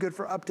 it's actually good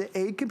for up to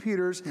 8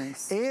 computers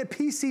and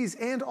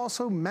PCs and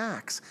also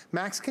Macs.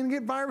 Macs can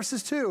get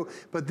viruses too,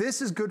 but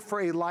this is good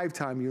for a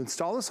lifetime. You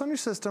install this on your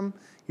system,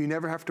 you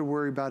never have to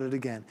worry about it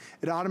again.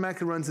 It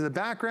automatically runs in the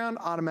background,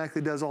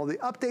 automatically does all the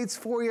updates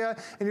for you,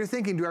 and you're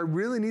thinking, do I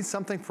really need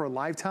something for a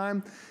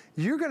lifetime?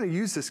 You're gonna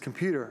use this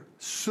computer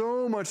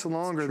so much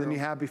longer than you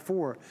have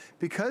before.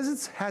 Because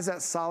it has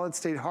that solid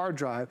state hard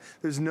drive,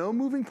 there's no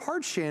moving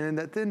parts, Shannon,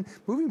 that then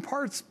moving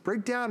parts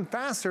break down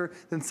faster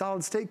than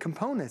solid state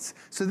components.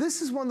 So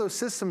this is one of those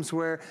systems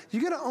where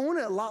you gotta own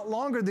it a lot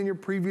longer than your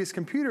previous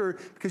computer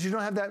because you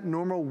don't have that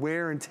normal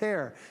wear and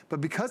tear.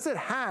 But because it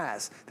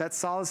has that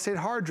solid state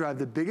hard drive,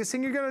 the biggest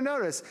thing you're gonna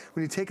notice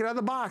when you take it out of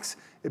the box,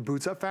 it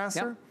boots up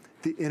faster. Yep.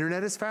 The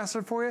internet is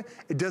faster for you.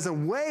 It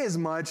doesn't weigh as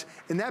much,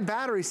 and that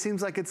battery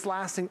seems like it's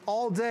lasting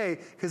all day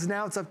because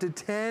now it's up to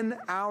 10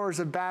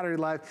 hours of battery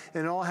life,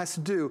 and it all has to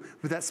do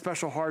with that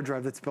special hard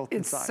drive that's built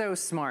inside. It's so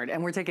smart,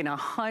 and we're taking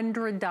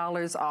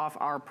 $100 off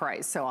our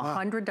price. So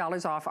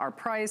 $100 off our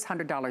price,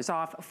 $100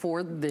 off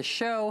for this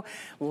show.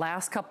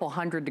 Last couple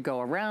hundred to go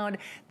around.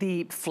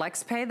 The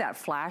FlexPay, that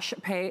Flash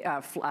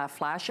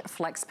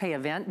FlexPay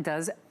event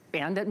does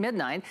end at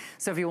midnight.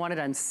 So if you want it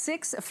on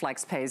 6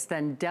 flex pays,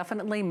 then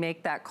definitely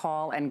make that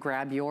call and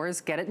grab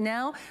yours. Get it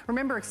now.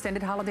 Remember,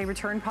 extended holiday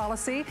return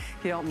policy. If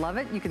you don't love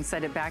it, you can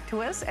send it back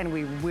to us and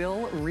we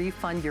will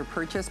refund your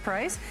purchase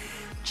price.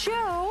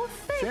 Joe,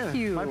 thank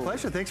you. My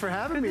pleasure. Thanks for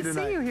having me tonight.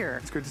 Good to see you here.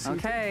 It's good to see you.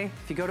 Okay,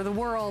 if you go to the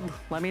world,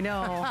 let me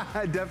know.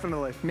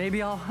 Definitely.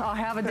 Maybe I'll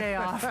have a day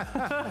off.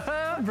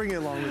 Bring it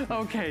along with me.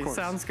 Okay,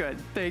 sounds good.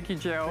 Thank you,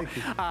 Joe.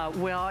 Thank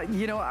you. Well,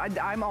 you know,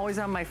 I'm always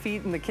on my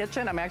feet in the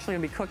kitchen. I'm actually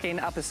going to be cooking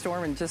up a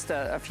storm in just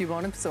a few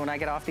moments. So when I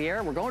get off the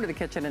air, we're going to the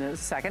kitchen in a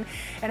second.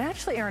 And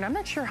actually, Aaron, I'm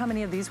not sure how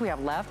many of these we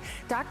have left.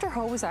 Dr.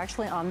 Ho was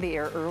actually on the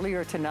air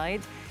earlier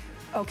tonight.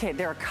 Okay,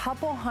 there are a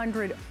couple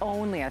hundred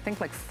only. I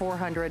think like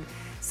 400.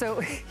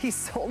 So he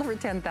sold over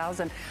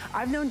 10,000.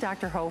 I've known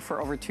Dr. Ho for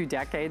over 2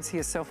 decades. He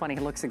is so funny. He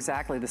looks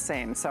exactly the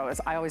same. So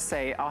as I always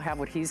say, I'll have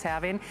what he's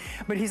having.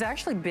 But he's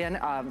actually been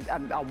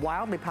a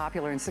wildly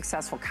popular and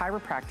successful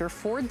chiropractor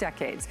for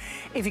decades.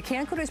 If you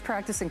can't go to his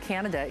practice in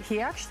Canada, he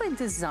actually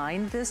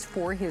designed this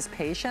for his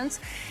patients.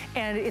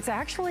 And it's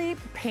actually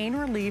pain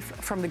relief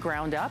from the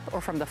ground up or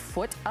from the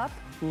foot up.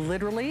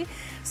 Literally.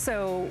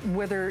 So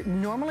whether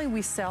normally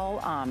we sell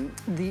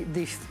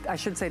I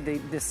should say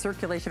the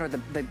circulation or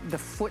the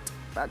foot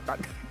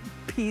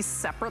piece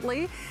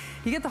separately,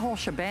 you get the whole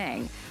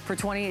shebang for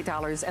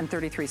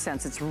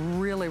 $28.33. It's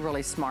really,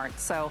 really smart.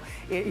 So,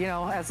 you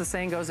know, as the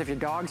saying goes, if your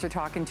dogs are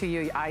talking to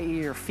you,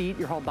 i.e. your feet,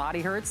 your whole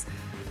body hurts,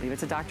 leave it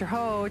to Dr.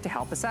 Ho to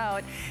help us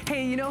out.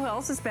 Hey, you know who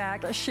else is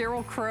back?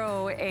 Sheryl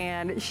Crow,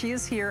 and she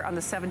is here on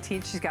the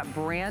 17th. She's got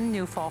brand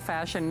new fall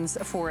fashions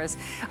for us.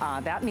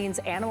 That means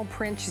animal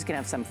print. She's gonna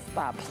have some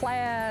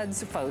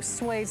plaids, faux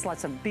suedes,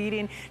 lots of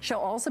beading. She'll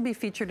also be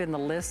featured in the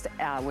list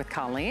with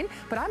Colleen,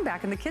 but I'm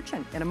back in the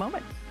kitchen in a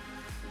moment.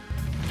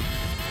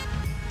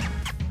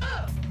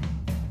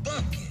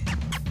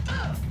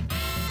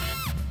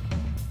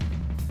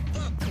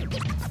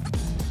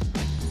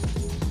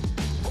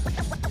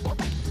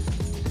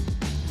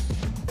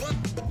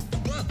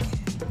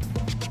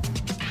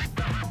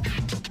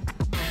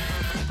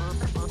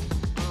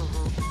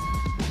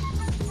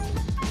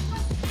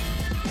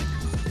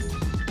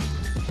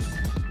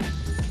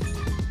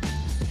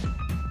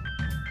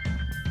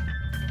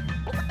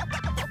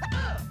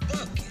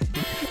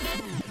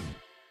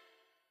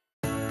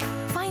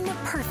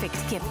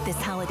 Gift this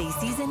holiday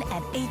season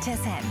at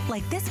HSN,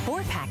 like this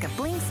 4-pack of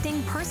Bling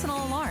Sting personal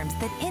alarms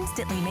that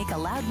instantly make a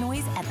loud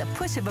noise at the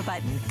push of a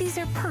button. These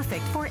are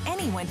perfect for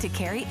anyone to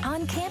carry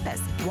on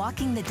campus,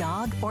 walking the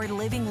dog, or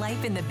living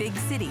life in the big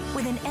city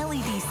with an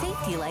LED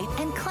safety light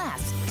and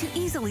clasps to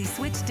easily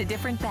switch to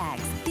different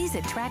bags. These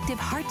attractive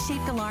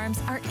heart-shaped alarms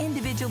are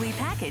individually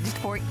packaged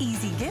for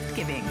easy gift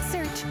giving.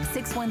 Search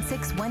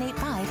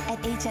 616-185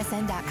 at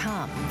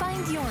hsn.com.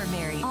 Find your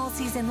Mary all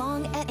season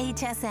long at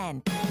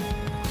HSN.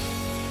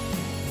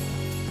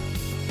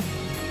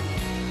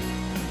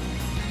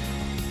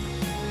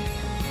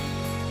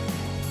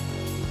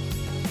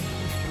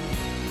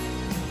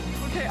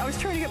 I was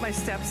trying to get my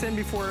steps in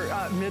before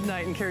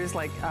midnight, and Carrie's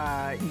like,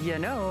 you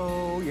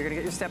know, you're gonna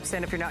get your steps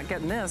in if you're not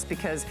getting this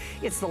because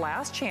it's the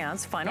last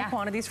chance, final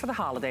quantities for the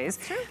holidays.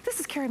 Sure. This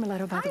is Carrie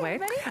Miletto, by the way.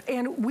 Everybody.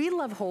 And we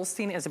love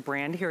Holstein as a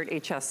brand here at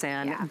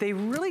HSN. Yeah. They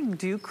really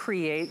do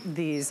create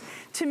these,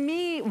 to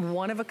me,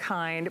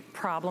 one-of-a-kind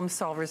problem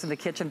solvers in the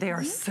kitchen. They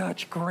are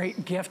such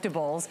great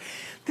giftables.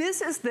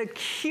 This is the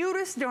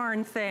cutest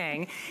darn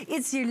thing.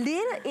 It's your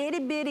little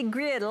itty-bitty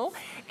griddle,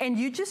 and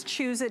you just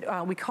choose it,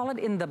 we call it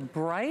in the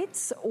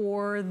brights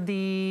or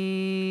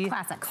the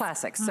classics.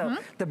 Classics. So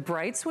the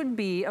brights would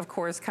be, of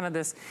course, kind of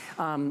this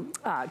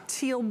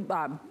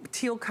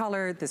teal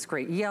color, this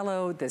great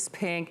yellow, this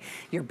pink.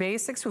 Your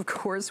basics, of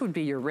course, would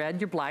be your red,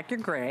 your black, your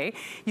gray.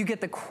 You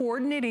get the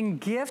coordinating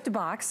gift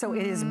box, so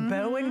it is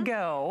bow and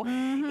go.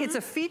 It's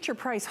a feature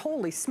price.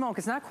 Holy smoke,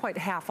 it's not quite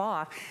half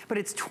off, but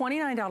it's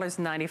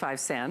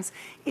 $29.95.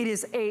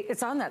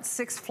 It's on that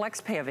 6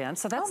 flex pay event,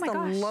 so that's the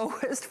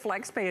lowest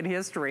flex pay in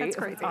history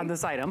on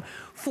this item.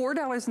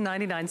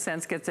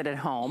 $4.99 gets it at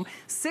home.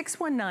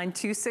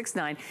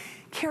 619-269.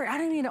 Carrie, I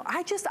don't even know.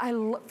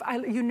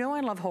 You know I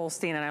love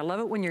Holstein, and I love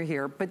it when you're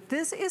here, but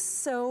this is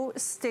so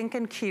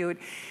stinking cute.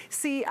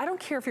 See, I don't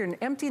care if you're an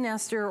empty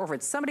nester, or if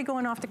it's somebody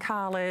going off to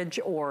college,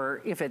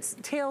 or if it's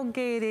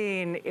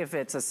tailgating, if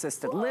it's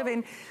assisted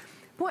living.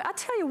 Boy, I'll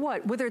tell you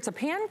what, whether it's a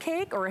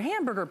pancake or a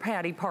hamburger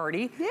patty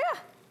party,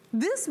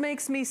 this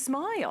makes me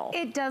smile.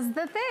 It does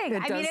the thing.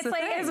 I mean, it's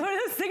like, it's one of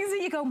those things that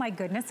you go, my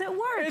goodness, it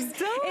works. It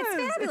does.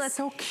 It's fabulous. It's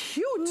so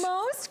cute.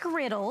 Most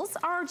griddles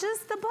are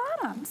just the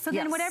bottom. So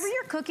then whatever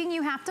you're cooking,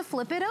 you have to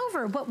flip it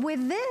over. But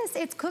with this,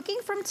 it's cooking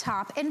from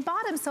top and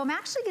bottom. So I'm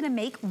actually gonna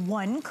make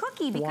one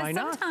cookie because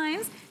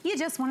sometimes you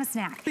just want a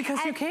snack.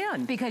 Because you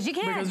can. Because you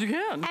can. Because you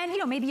can. And you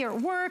know, maybe you're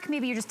at work,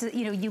 maybe you're just,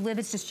 you know,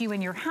 it's just you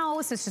in your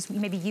house. It's just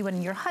maybe you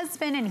and your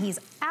husband and he's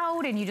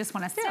out and you just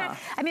want a snack.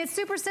 I mean, it's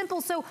super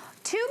simple. So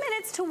 2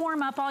 minutes to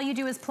warm up, all you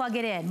do is plug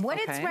it in. When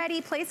it's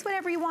ready, place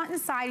whatever you want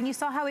inside, and you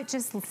saw how it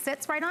just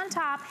sits right on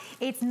top.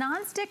 It's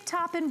non-stick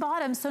top and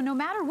bottom, so no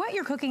matter what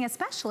you're cooking,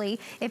 especially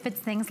if it's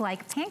things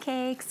like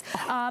pancakes,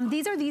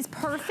 these are these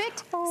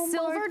perfect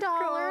silver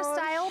dollar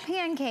style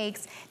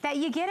pancakes that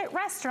you get at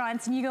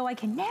restaurants, and you go, I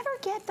can never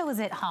get those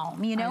at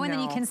home, you know, and then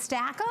you can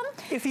stack them.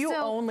 If you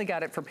only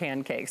got it for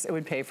pancakes, it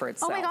would pay for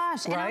itself. Oh my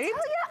gosh, and I'll tell you,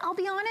 I'll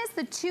be honest,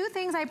 the 2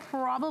 things I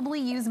probably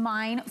use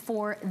mine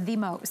for the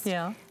most.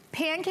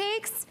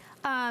 Pancakes.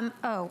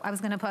 I was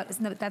gonna put,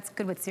 no, that's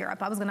good with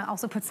syrup. I was gonna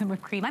also put some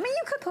whipped cream. I mean,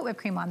 you could put whipped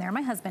cream on there.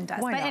 My husband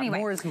does. Why but not? Anyway.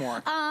 More is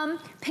more.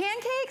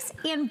 Pancakes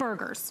and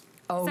burgers.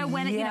 So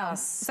when you know,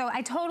 so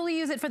I totally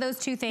use it for those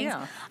 2 things.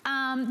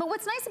 But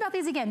what's nice about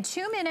these, again,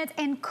 2 minutes,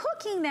 and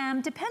cooking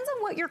them depends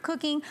on what you're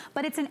cooking,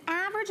 but it's an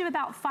average of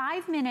about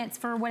 5 minutes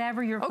for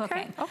whatever you're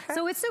cooking.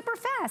 So it's super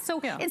fast. So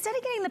instead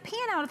of getting the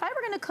pan out, if I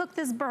were gonna cook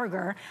this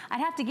burger, I'd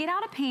have to get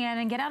out a pan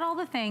and get out all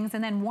the things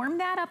and then warm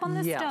that up on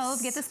the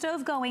stove, get the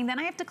stove going, then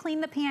I have to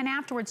clean the pan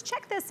afterwards.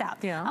 Check this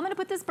out. I'm gonna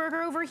put this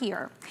burger over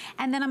here,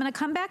 and then I'm gonna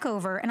come back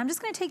over, and I'm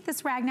just gonna take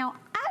this rag. Now,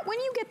 when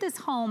you get this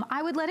home,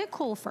 I would let it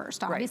cool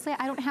first. Obviously,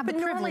 I don't have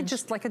the normally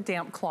just like a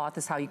damp cloth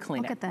is how you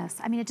clean it. Look at this.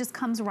 I mean, it just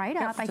comes right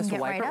up. I can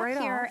get right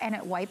up here and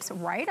it wipes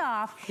right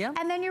off.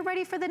 And then you're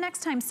ready for the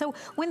next time. So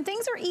when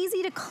things are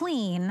easy to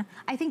clean,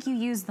 I think you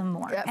use them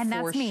more. And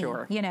that's me,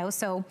 you know,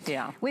 so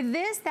with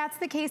this, that's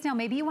the case. Now,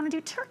 maybe you want to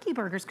do turkey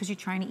burgers because you're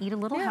trying to eat a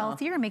little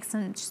healthier and make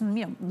some,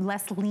 you know,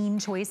 less lean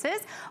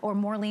choices or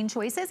more lean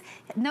choices.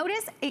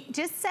 Notice it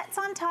just sets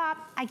on top.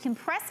 I can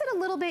press it a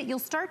little bit. You'll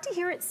start to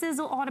hear it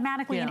sizzle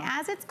automatically. And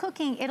as it's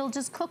cooking, it'll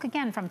just cook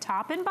again from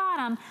top and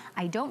bottom.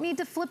 I don't need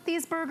to flip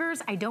these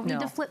burgers. I don't need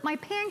to flip my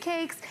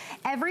pancakes.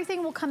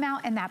 Everything will come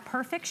out in that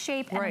perfect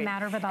shape in a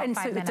matter of about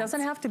 5 minutes. It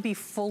doesn't have to be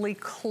fully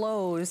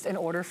closed in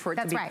order for it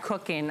to be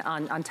cooking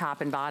on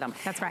top and bottom.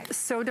 That's right.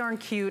 So darn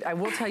cute. I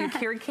will tell you,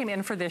 Carrie came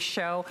in for this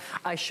show.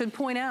 I should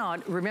point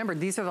out, remember,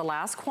 these are the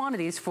last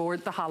quantities for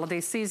the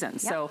holiday season.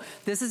 So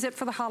this is it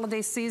for the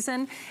holiday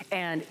season.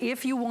 And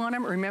if you want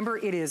them, remember,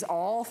 it is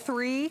all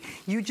 3.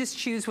 You just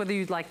choose whether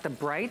you'd like the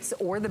brights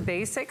or the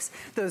basics.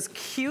 Those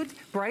cute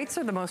brights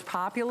are the most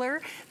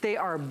popular. They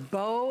are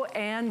bow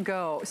and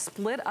go.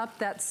 Split up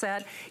that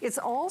set. It's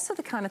also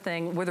the kind of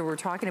thing, whether we're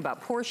talking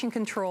about portion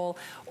control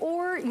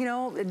or, you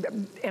know,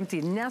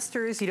 empty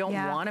nesters, you don't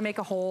want to make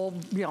a whole,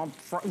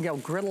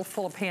 griddle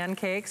full of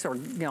pancakes or,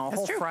 you know, a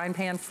whole frying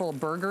pan full of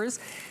burgers.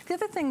 The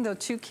other thing, though,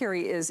 too,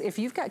 Carrie, is if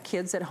you've got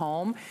kids at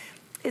home,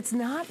 it's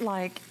not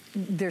like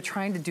they're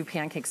trying to do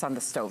pancakes on the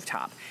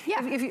stovetop.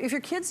 If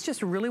your kids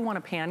just really want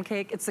a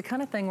pancake, it's the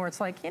kind of thing where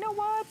it's like, you know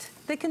what?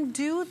 They can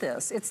do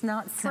this. It's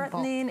not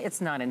threatening.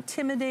 It's not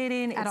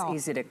intimidating. It's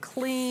easy to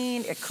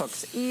clean. It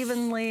cooks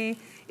evenly.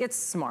 It's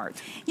smart.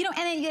 You know,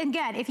 and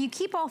again, if you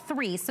keep all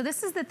 3, so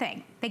this is the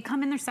thing. They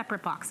come in their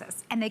separate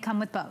boxes and they come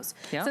with bows.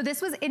 So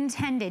this was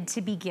intended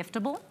to be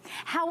giftable.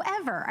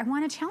 However, I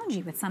want to challenge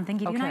you with something,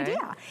 give you an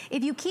idea.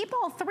 If you keep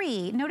all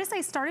 3, notice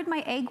I started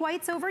my egg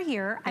whites over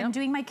here. I'm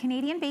doing my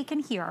Canadian bacon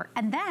here.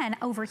 And then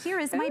over here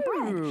is my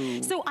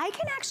bread. So I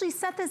can actually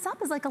set this up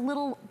as like a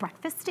little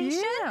breakfast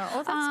station.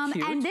 That's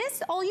cute. And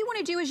this, all you want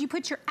to do is you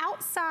put your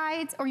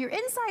outsides or your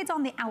insides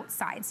on the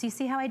outside. So you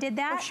see how I did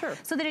that?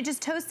 So that it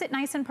just toasts it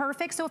nice and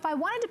perfect. So if I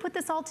wanted to put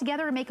this all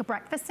together and make a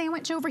breakfast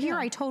sandwich over here,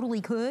 I totally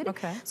could.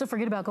 So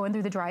forget about going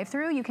through the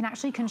drive-thru. You can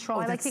actually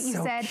control, I like that you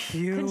said,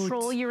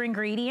 control your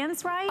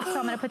ingredients, right? So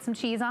I'm gonna put some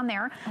cheese on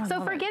there.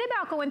 So forget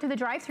about going through the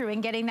drive-thru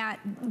and getting that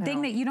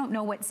thing that you don't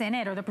know what's in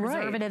it or the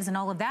preservatives and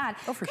all of that.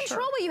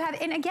 Control what you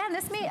have. And again,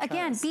 this may,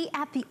 be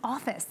at the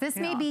office. This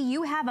may be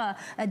you have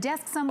a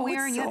desk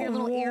somewhere and you have your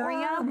little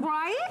area,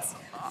 right?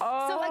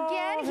 So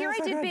again, here I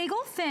did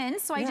bagel thin,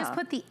 so I just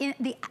put the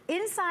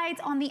insides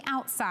on the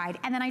outside,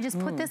 and then I just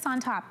put this on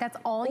top. That's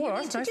all you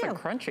need to do. Nice and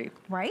crunchy.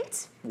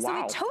 Right? Wow.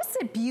 So it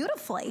toasted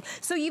beautifully.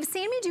 So you've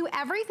seen me do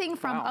everything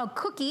from a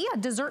cookie, a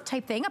dessert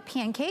type thing, a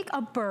pancake,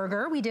 a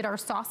burger. We did our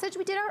sausage,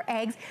 we did our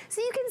eggs.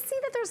 So you can see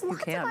that there's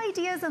lots of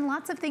ideas and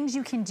lots of things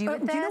you can do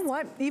with this. You know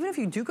what? Even if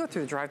you do go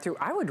through the drive-through,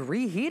 I would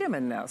reheat them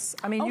in this.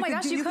 I mean,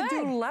 you could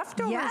do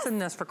leftovers in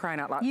this for crying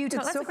out loud.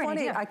 It's so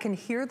funny. I can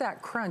hear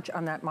that crunch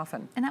on that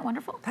muffin. Isn't that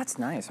wonderful? That's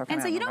nice.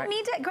 And so you don't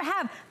need to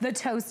have the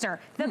toaster,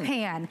 the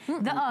pan,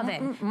 the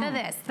oven, the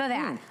this, the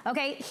that.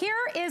 Okay, here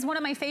is one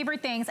of my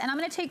favorite things, and I'm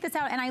gonna take this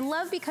out, and I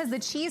love because the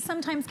cheese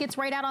sometimes gets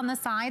right out on the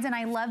sides, and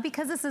I love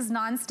because this is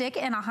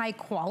non-stick and a high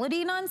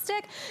quality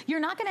non-stick. You're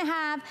not gonna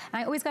have,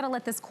 and I always gotta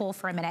let this cool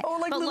for a minute. Oh,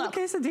 like little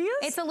quesadillas?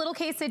 It's a little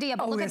quesadilla,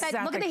 but look at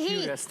that, look at the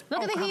heat.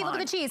 Look at the heat, look at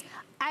the cheese.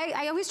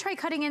 I always try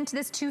cutting into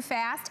this too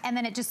fast and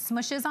then it just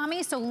smushes on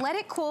me. So let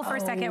it cool for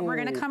a second. We're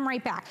gonna come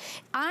right back.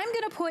 I'm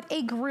gonna put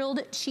a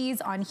grilled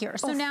cheese on here.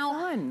 So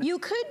now you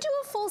could do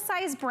a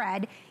full-size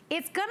bread.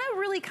 It's gonna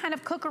really kind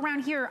of cook around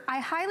here. I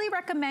highly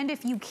recommend,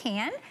 if you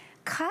can,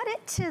 cut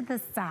it to the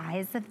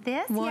size of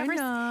this. Why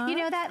not? You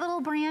know that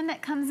little brand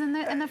that comes in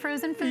the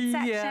frozen food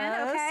section?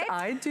 Yes, okay?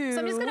 I do.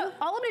 So I'm just gonna,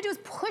 all I'm gonna do is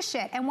push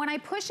it. And when I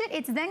push it,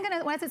 it's then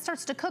gonna, as it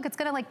starts to cook, it's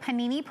gonna like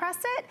panini press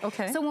it.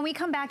 Okay. So when we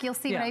come back, you'll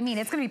see what I mean.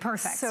 It's gonna be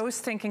perfect. So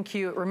stinking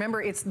cute.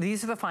 Remember,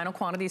 these are the final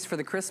quantities for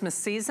the Christmas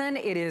season.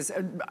 It is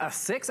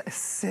six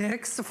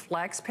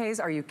flex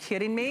pays. Are you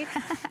kidding me?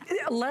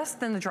 Less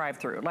than the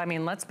drive-through. I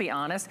mean, let's be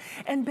honest.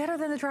 And better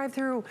than the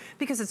drive-through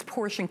because it's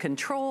portion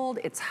controlled,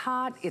 it's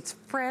hot, it's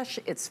fresh,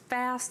 it's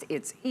fast,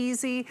 it's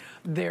easy,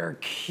 they're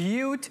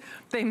cute,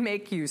 they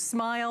make you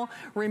smile.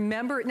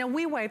 Remember, now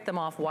we wipe them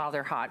off while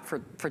they're hot for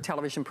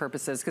television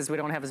purposes because we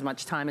don't have as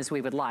much time as we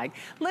would like.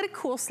 Let it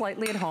cool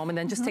slightly at home and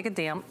then just take a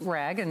damp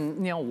rag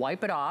and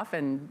wipe it off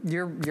and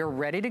you're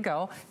ready to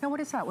go. Now what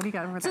is that? What do you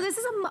got over there? So this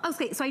is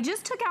okay, so I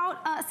just took out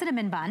a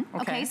cinnamon bun.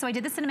 Okay, so I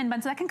did the cinnamon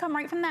bun, so that can come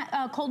right from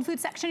that cold food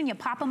section and you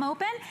pop them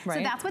open. Right.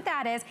 So that's what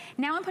that is.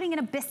 Now I'm putting in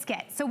a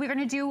biscuit. So we're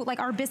gonna do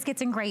like our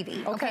biscuits and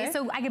gravy. Okay,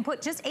 so I can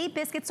put just 8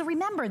 biscuits. So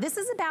remember, this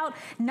is about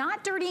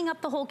not dirtying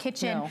up the whole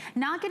kitchen,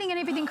 not getting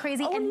everything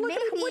crazy, and look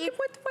maybe, at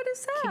what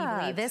is that? Can you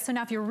believe this? So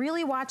now if you're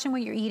really watching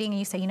what you're eating and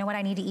you say, you know what,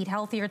 I need to eat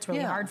healthier, it's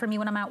really hard for me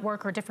when I'm at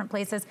work or different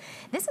places,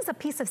 this is a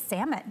piece of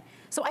salmon.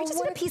 So I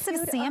just did a piece of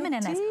salmon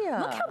in this.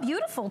 Look how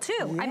beautiful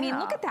too. I mean,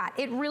 look at that.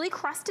 It really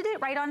crusted it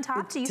right on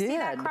top. Do you see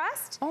that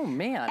crust? Oh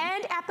man.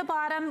 And at the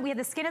bottom, we have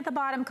the skin at the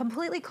bottom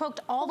completely cooked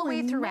all the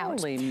way throughout.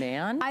 Holy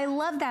man. I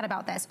love that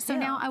about this. So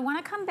now I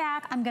wanna come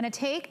back. I'm gonna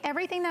take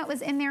everything that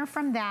was in there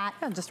from that.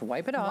 Just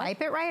wipe it off.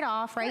 Wipe it right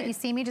off, right? You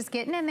see me just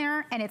getting in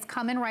there and it's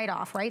coming right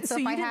off, right? So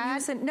if I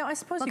had, no, I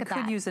suppose you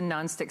could use a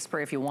non-stick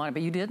spray if you wanted,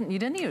 but you didn't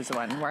use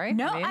one, right?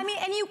 No, I mean,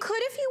 and you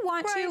could if you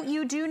want to.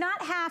 You do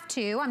not have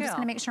to. I'm just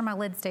gonna make sure my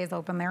lid stays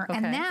open there.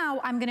 And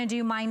now I'm gonna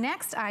do my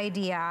next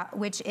idea,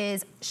 which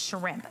is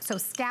shrimp. So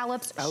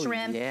scallops,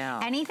 shrimp,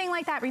 anything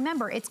like that.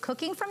 Remember, it's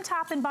cooking from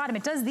top and bottom.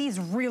 It does these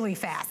really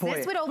fast.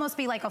 This would almost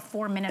be like a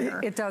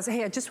 4-minute. It does.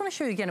 Hey, I just wanna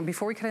show you again,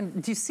 before we cut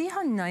in, do you see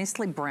how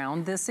nicely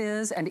browned this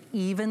is and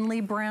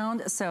evenly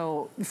browned?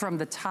 So from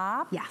the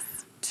top,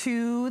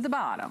 to the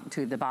bottom,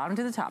 to the bottom,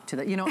 to the top, to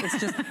the, it's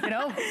just,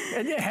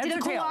 heads Did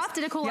it cool off?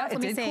 Did it cool off? Let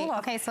me see. Cool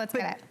okay, so let's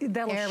get it.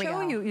 That'll show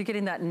you're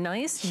getting that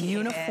nice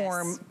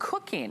uniform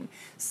cooking.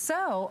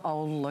 So,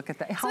 look at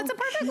that. So it's a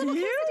perfect little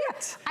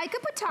quesadilla. I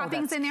could put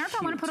toppings in there if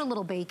I want to put a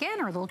little bacon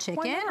or a little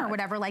chicken or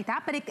whatever like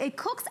that, but it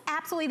cooks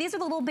absolutely. These are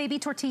the little baby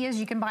tortillas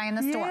you can buy in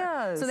the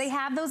store. So they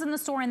have those in the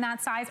store in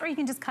that size, or you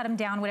can just cut them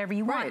down whatever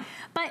you want.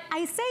 But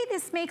I say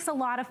this makes a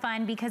lot of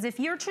fun because if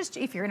you're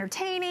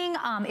entertaining,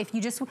 if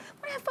you just want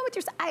to have fun with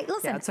yourself,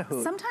 listen,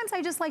 sometimes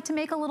I just like to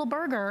make a little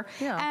burger.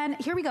 And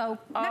here we go.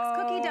 Next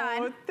cookie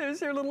done.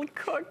 There's your little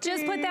cookie.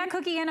 Just put that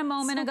cookie in a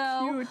moment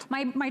ago.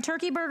 Cute. My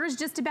turkey burger's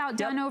just about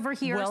done over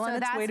here. Well on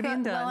its way to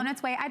being done. Well on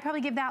its way. I'd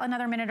probably give that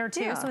another minute or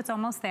two, so it's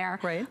almost there.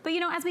 But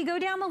as we go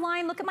down the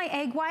line, look at my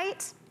egg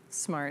white.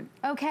 Smart.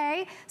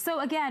 Okay, so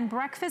again,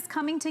 breakfast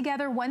coming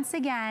together once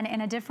again in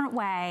a different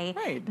way.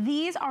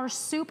 These are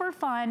super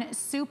fun,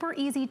 super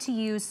easy to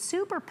use,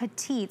 super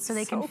petite, so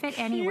they can fit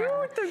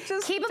anywhere. They're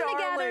just Keep them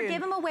together, give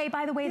them away.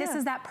 By the way, this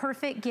is that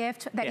perfect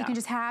gift that you can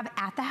just have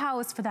at the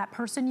house for that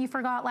person you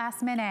forgot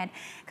last minute.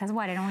 Because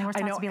it only works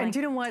out to be like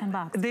 10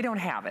 bucks. They don't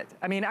have it.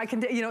 I mean, I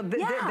can, they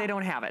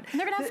don't have it. And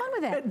they're gonna have fun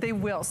with it. They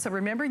will. So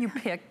remember, you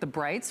pick the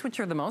brights, which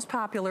are the most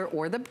popular,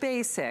 or the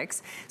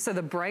basics. So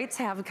the brights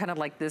have kind of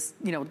like this,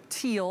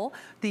 teal,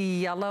 the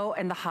yellow,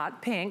 and the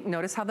hot pink.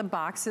 Notice how the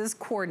boxes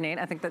coordinate.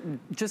 I think that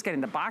just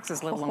getting the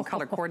boxes, let alone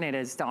color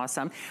coordinated, is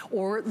awesome.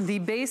 Or the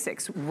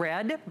basics,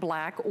 red,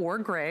 black, or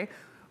gray.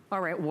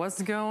 All right,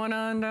 what's going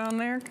on down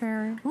there,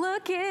 Carrie?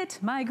 Look at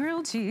my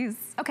grilled cheese.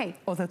 Okay.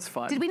 Oh, that's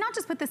fun. Did we not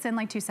just put this in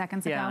like 2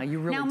 seconds ago? Yeah, you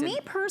really did. Now, me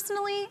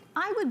personally,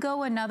 I would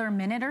go another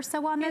minute or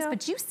so on this,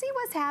 but you see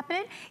what's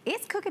happening?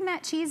 It's cooking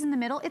that cheese in the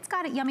middle. It's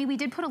got it yummy. We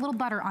did put a little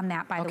butter on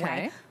that, by the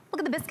way. Look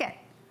at the biscuit.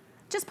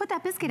 just put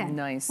that biscuit in.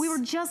 Nice. We were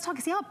just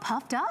talking, see how it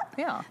puffed up?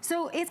 Yeah.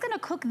 So it's gonna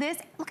cook this,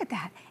 look at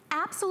that.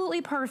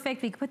 Absolutely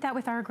perfect. We could put that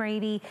with our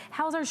gravy.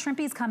 How's our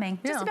shrimpies coming?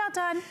 Yeah. Just about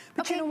done.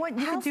 But okay, you know what?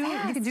 You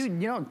could do, you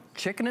know,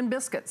 chicken and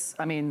biscuits.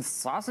 I mean,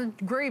 sausage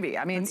gravy.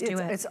 I mean,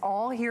 it's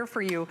all here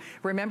for you.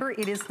 Remember,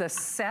 it is the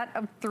set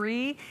of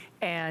 3,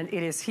 and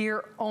it is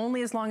here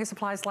only as long as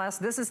supplies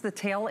last. This is the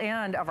tail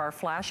end of our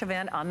flash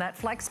event on that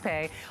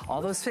FlexPay.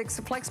 All those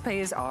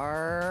FlexPays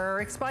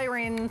are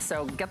expiring,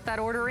 so get that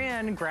order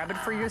in, grab it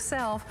for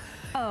yourself.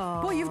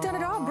 Oh. Boy, you've done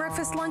it all.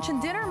 Breakfast, lunch,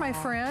 and dinner, my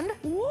friend.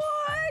 What?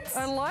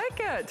 I like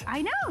it.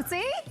 I know,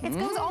 see? It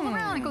goes all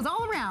around, it goes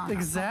all around.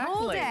 Exactly. The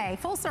whole day,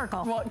 full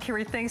circle. Well,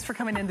 Carrie, thanks for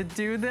coming in to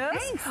do this.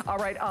 Thanks. All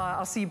right,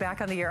 I'll see you back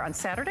on the air on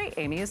Saturday.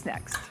 Amy is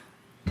next.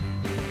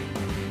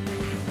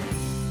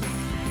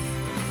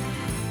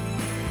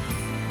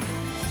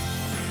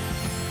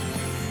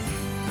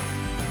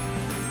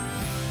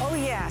 Oh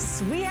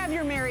yes, we have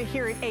your Mary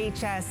here at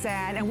HSN,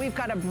 and we've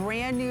got a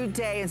brand new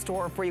day in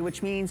store for you,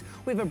 which means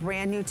we have a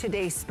brand new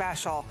Today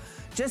Special.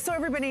 Just so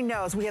everybody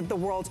knows, we have the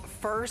world's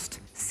first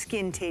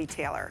skin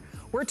detailer.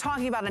 We're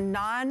talking about a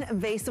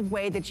non-invasive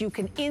way that you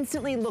can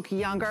instantly look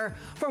younger.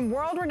 From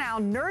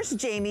world-renowned Nurse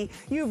Jamie,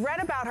 you've read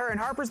about her in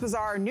Harper's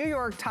Bazaar, New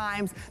York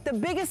Times. The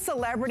biggest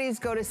celebrities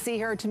go to see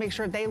her to make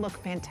sure they look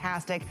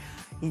fantastic.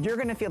 You're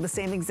gonna feel the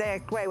same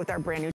exact way with our brand new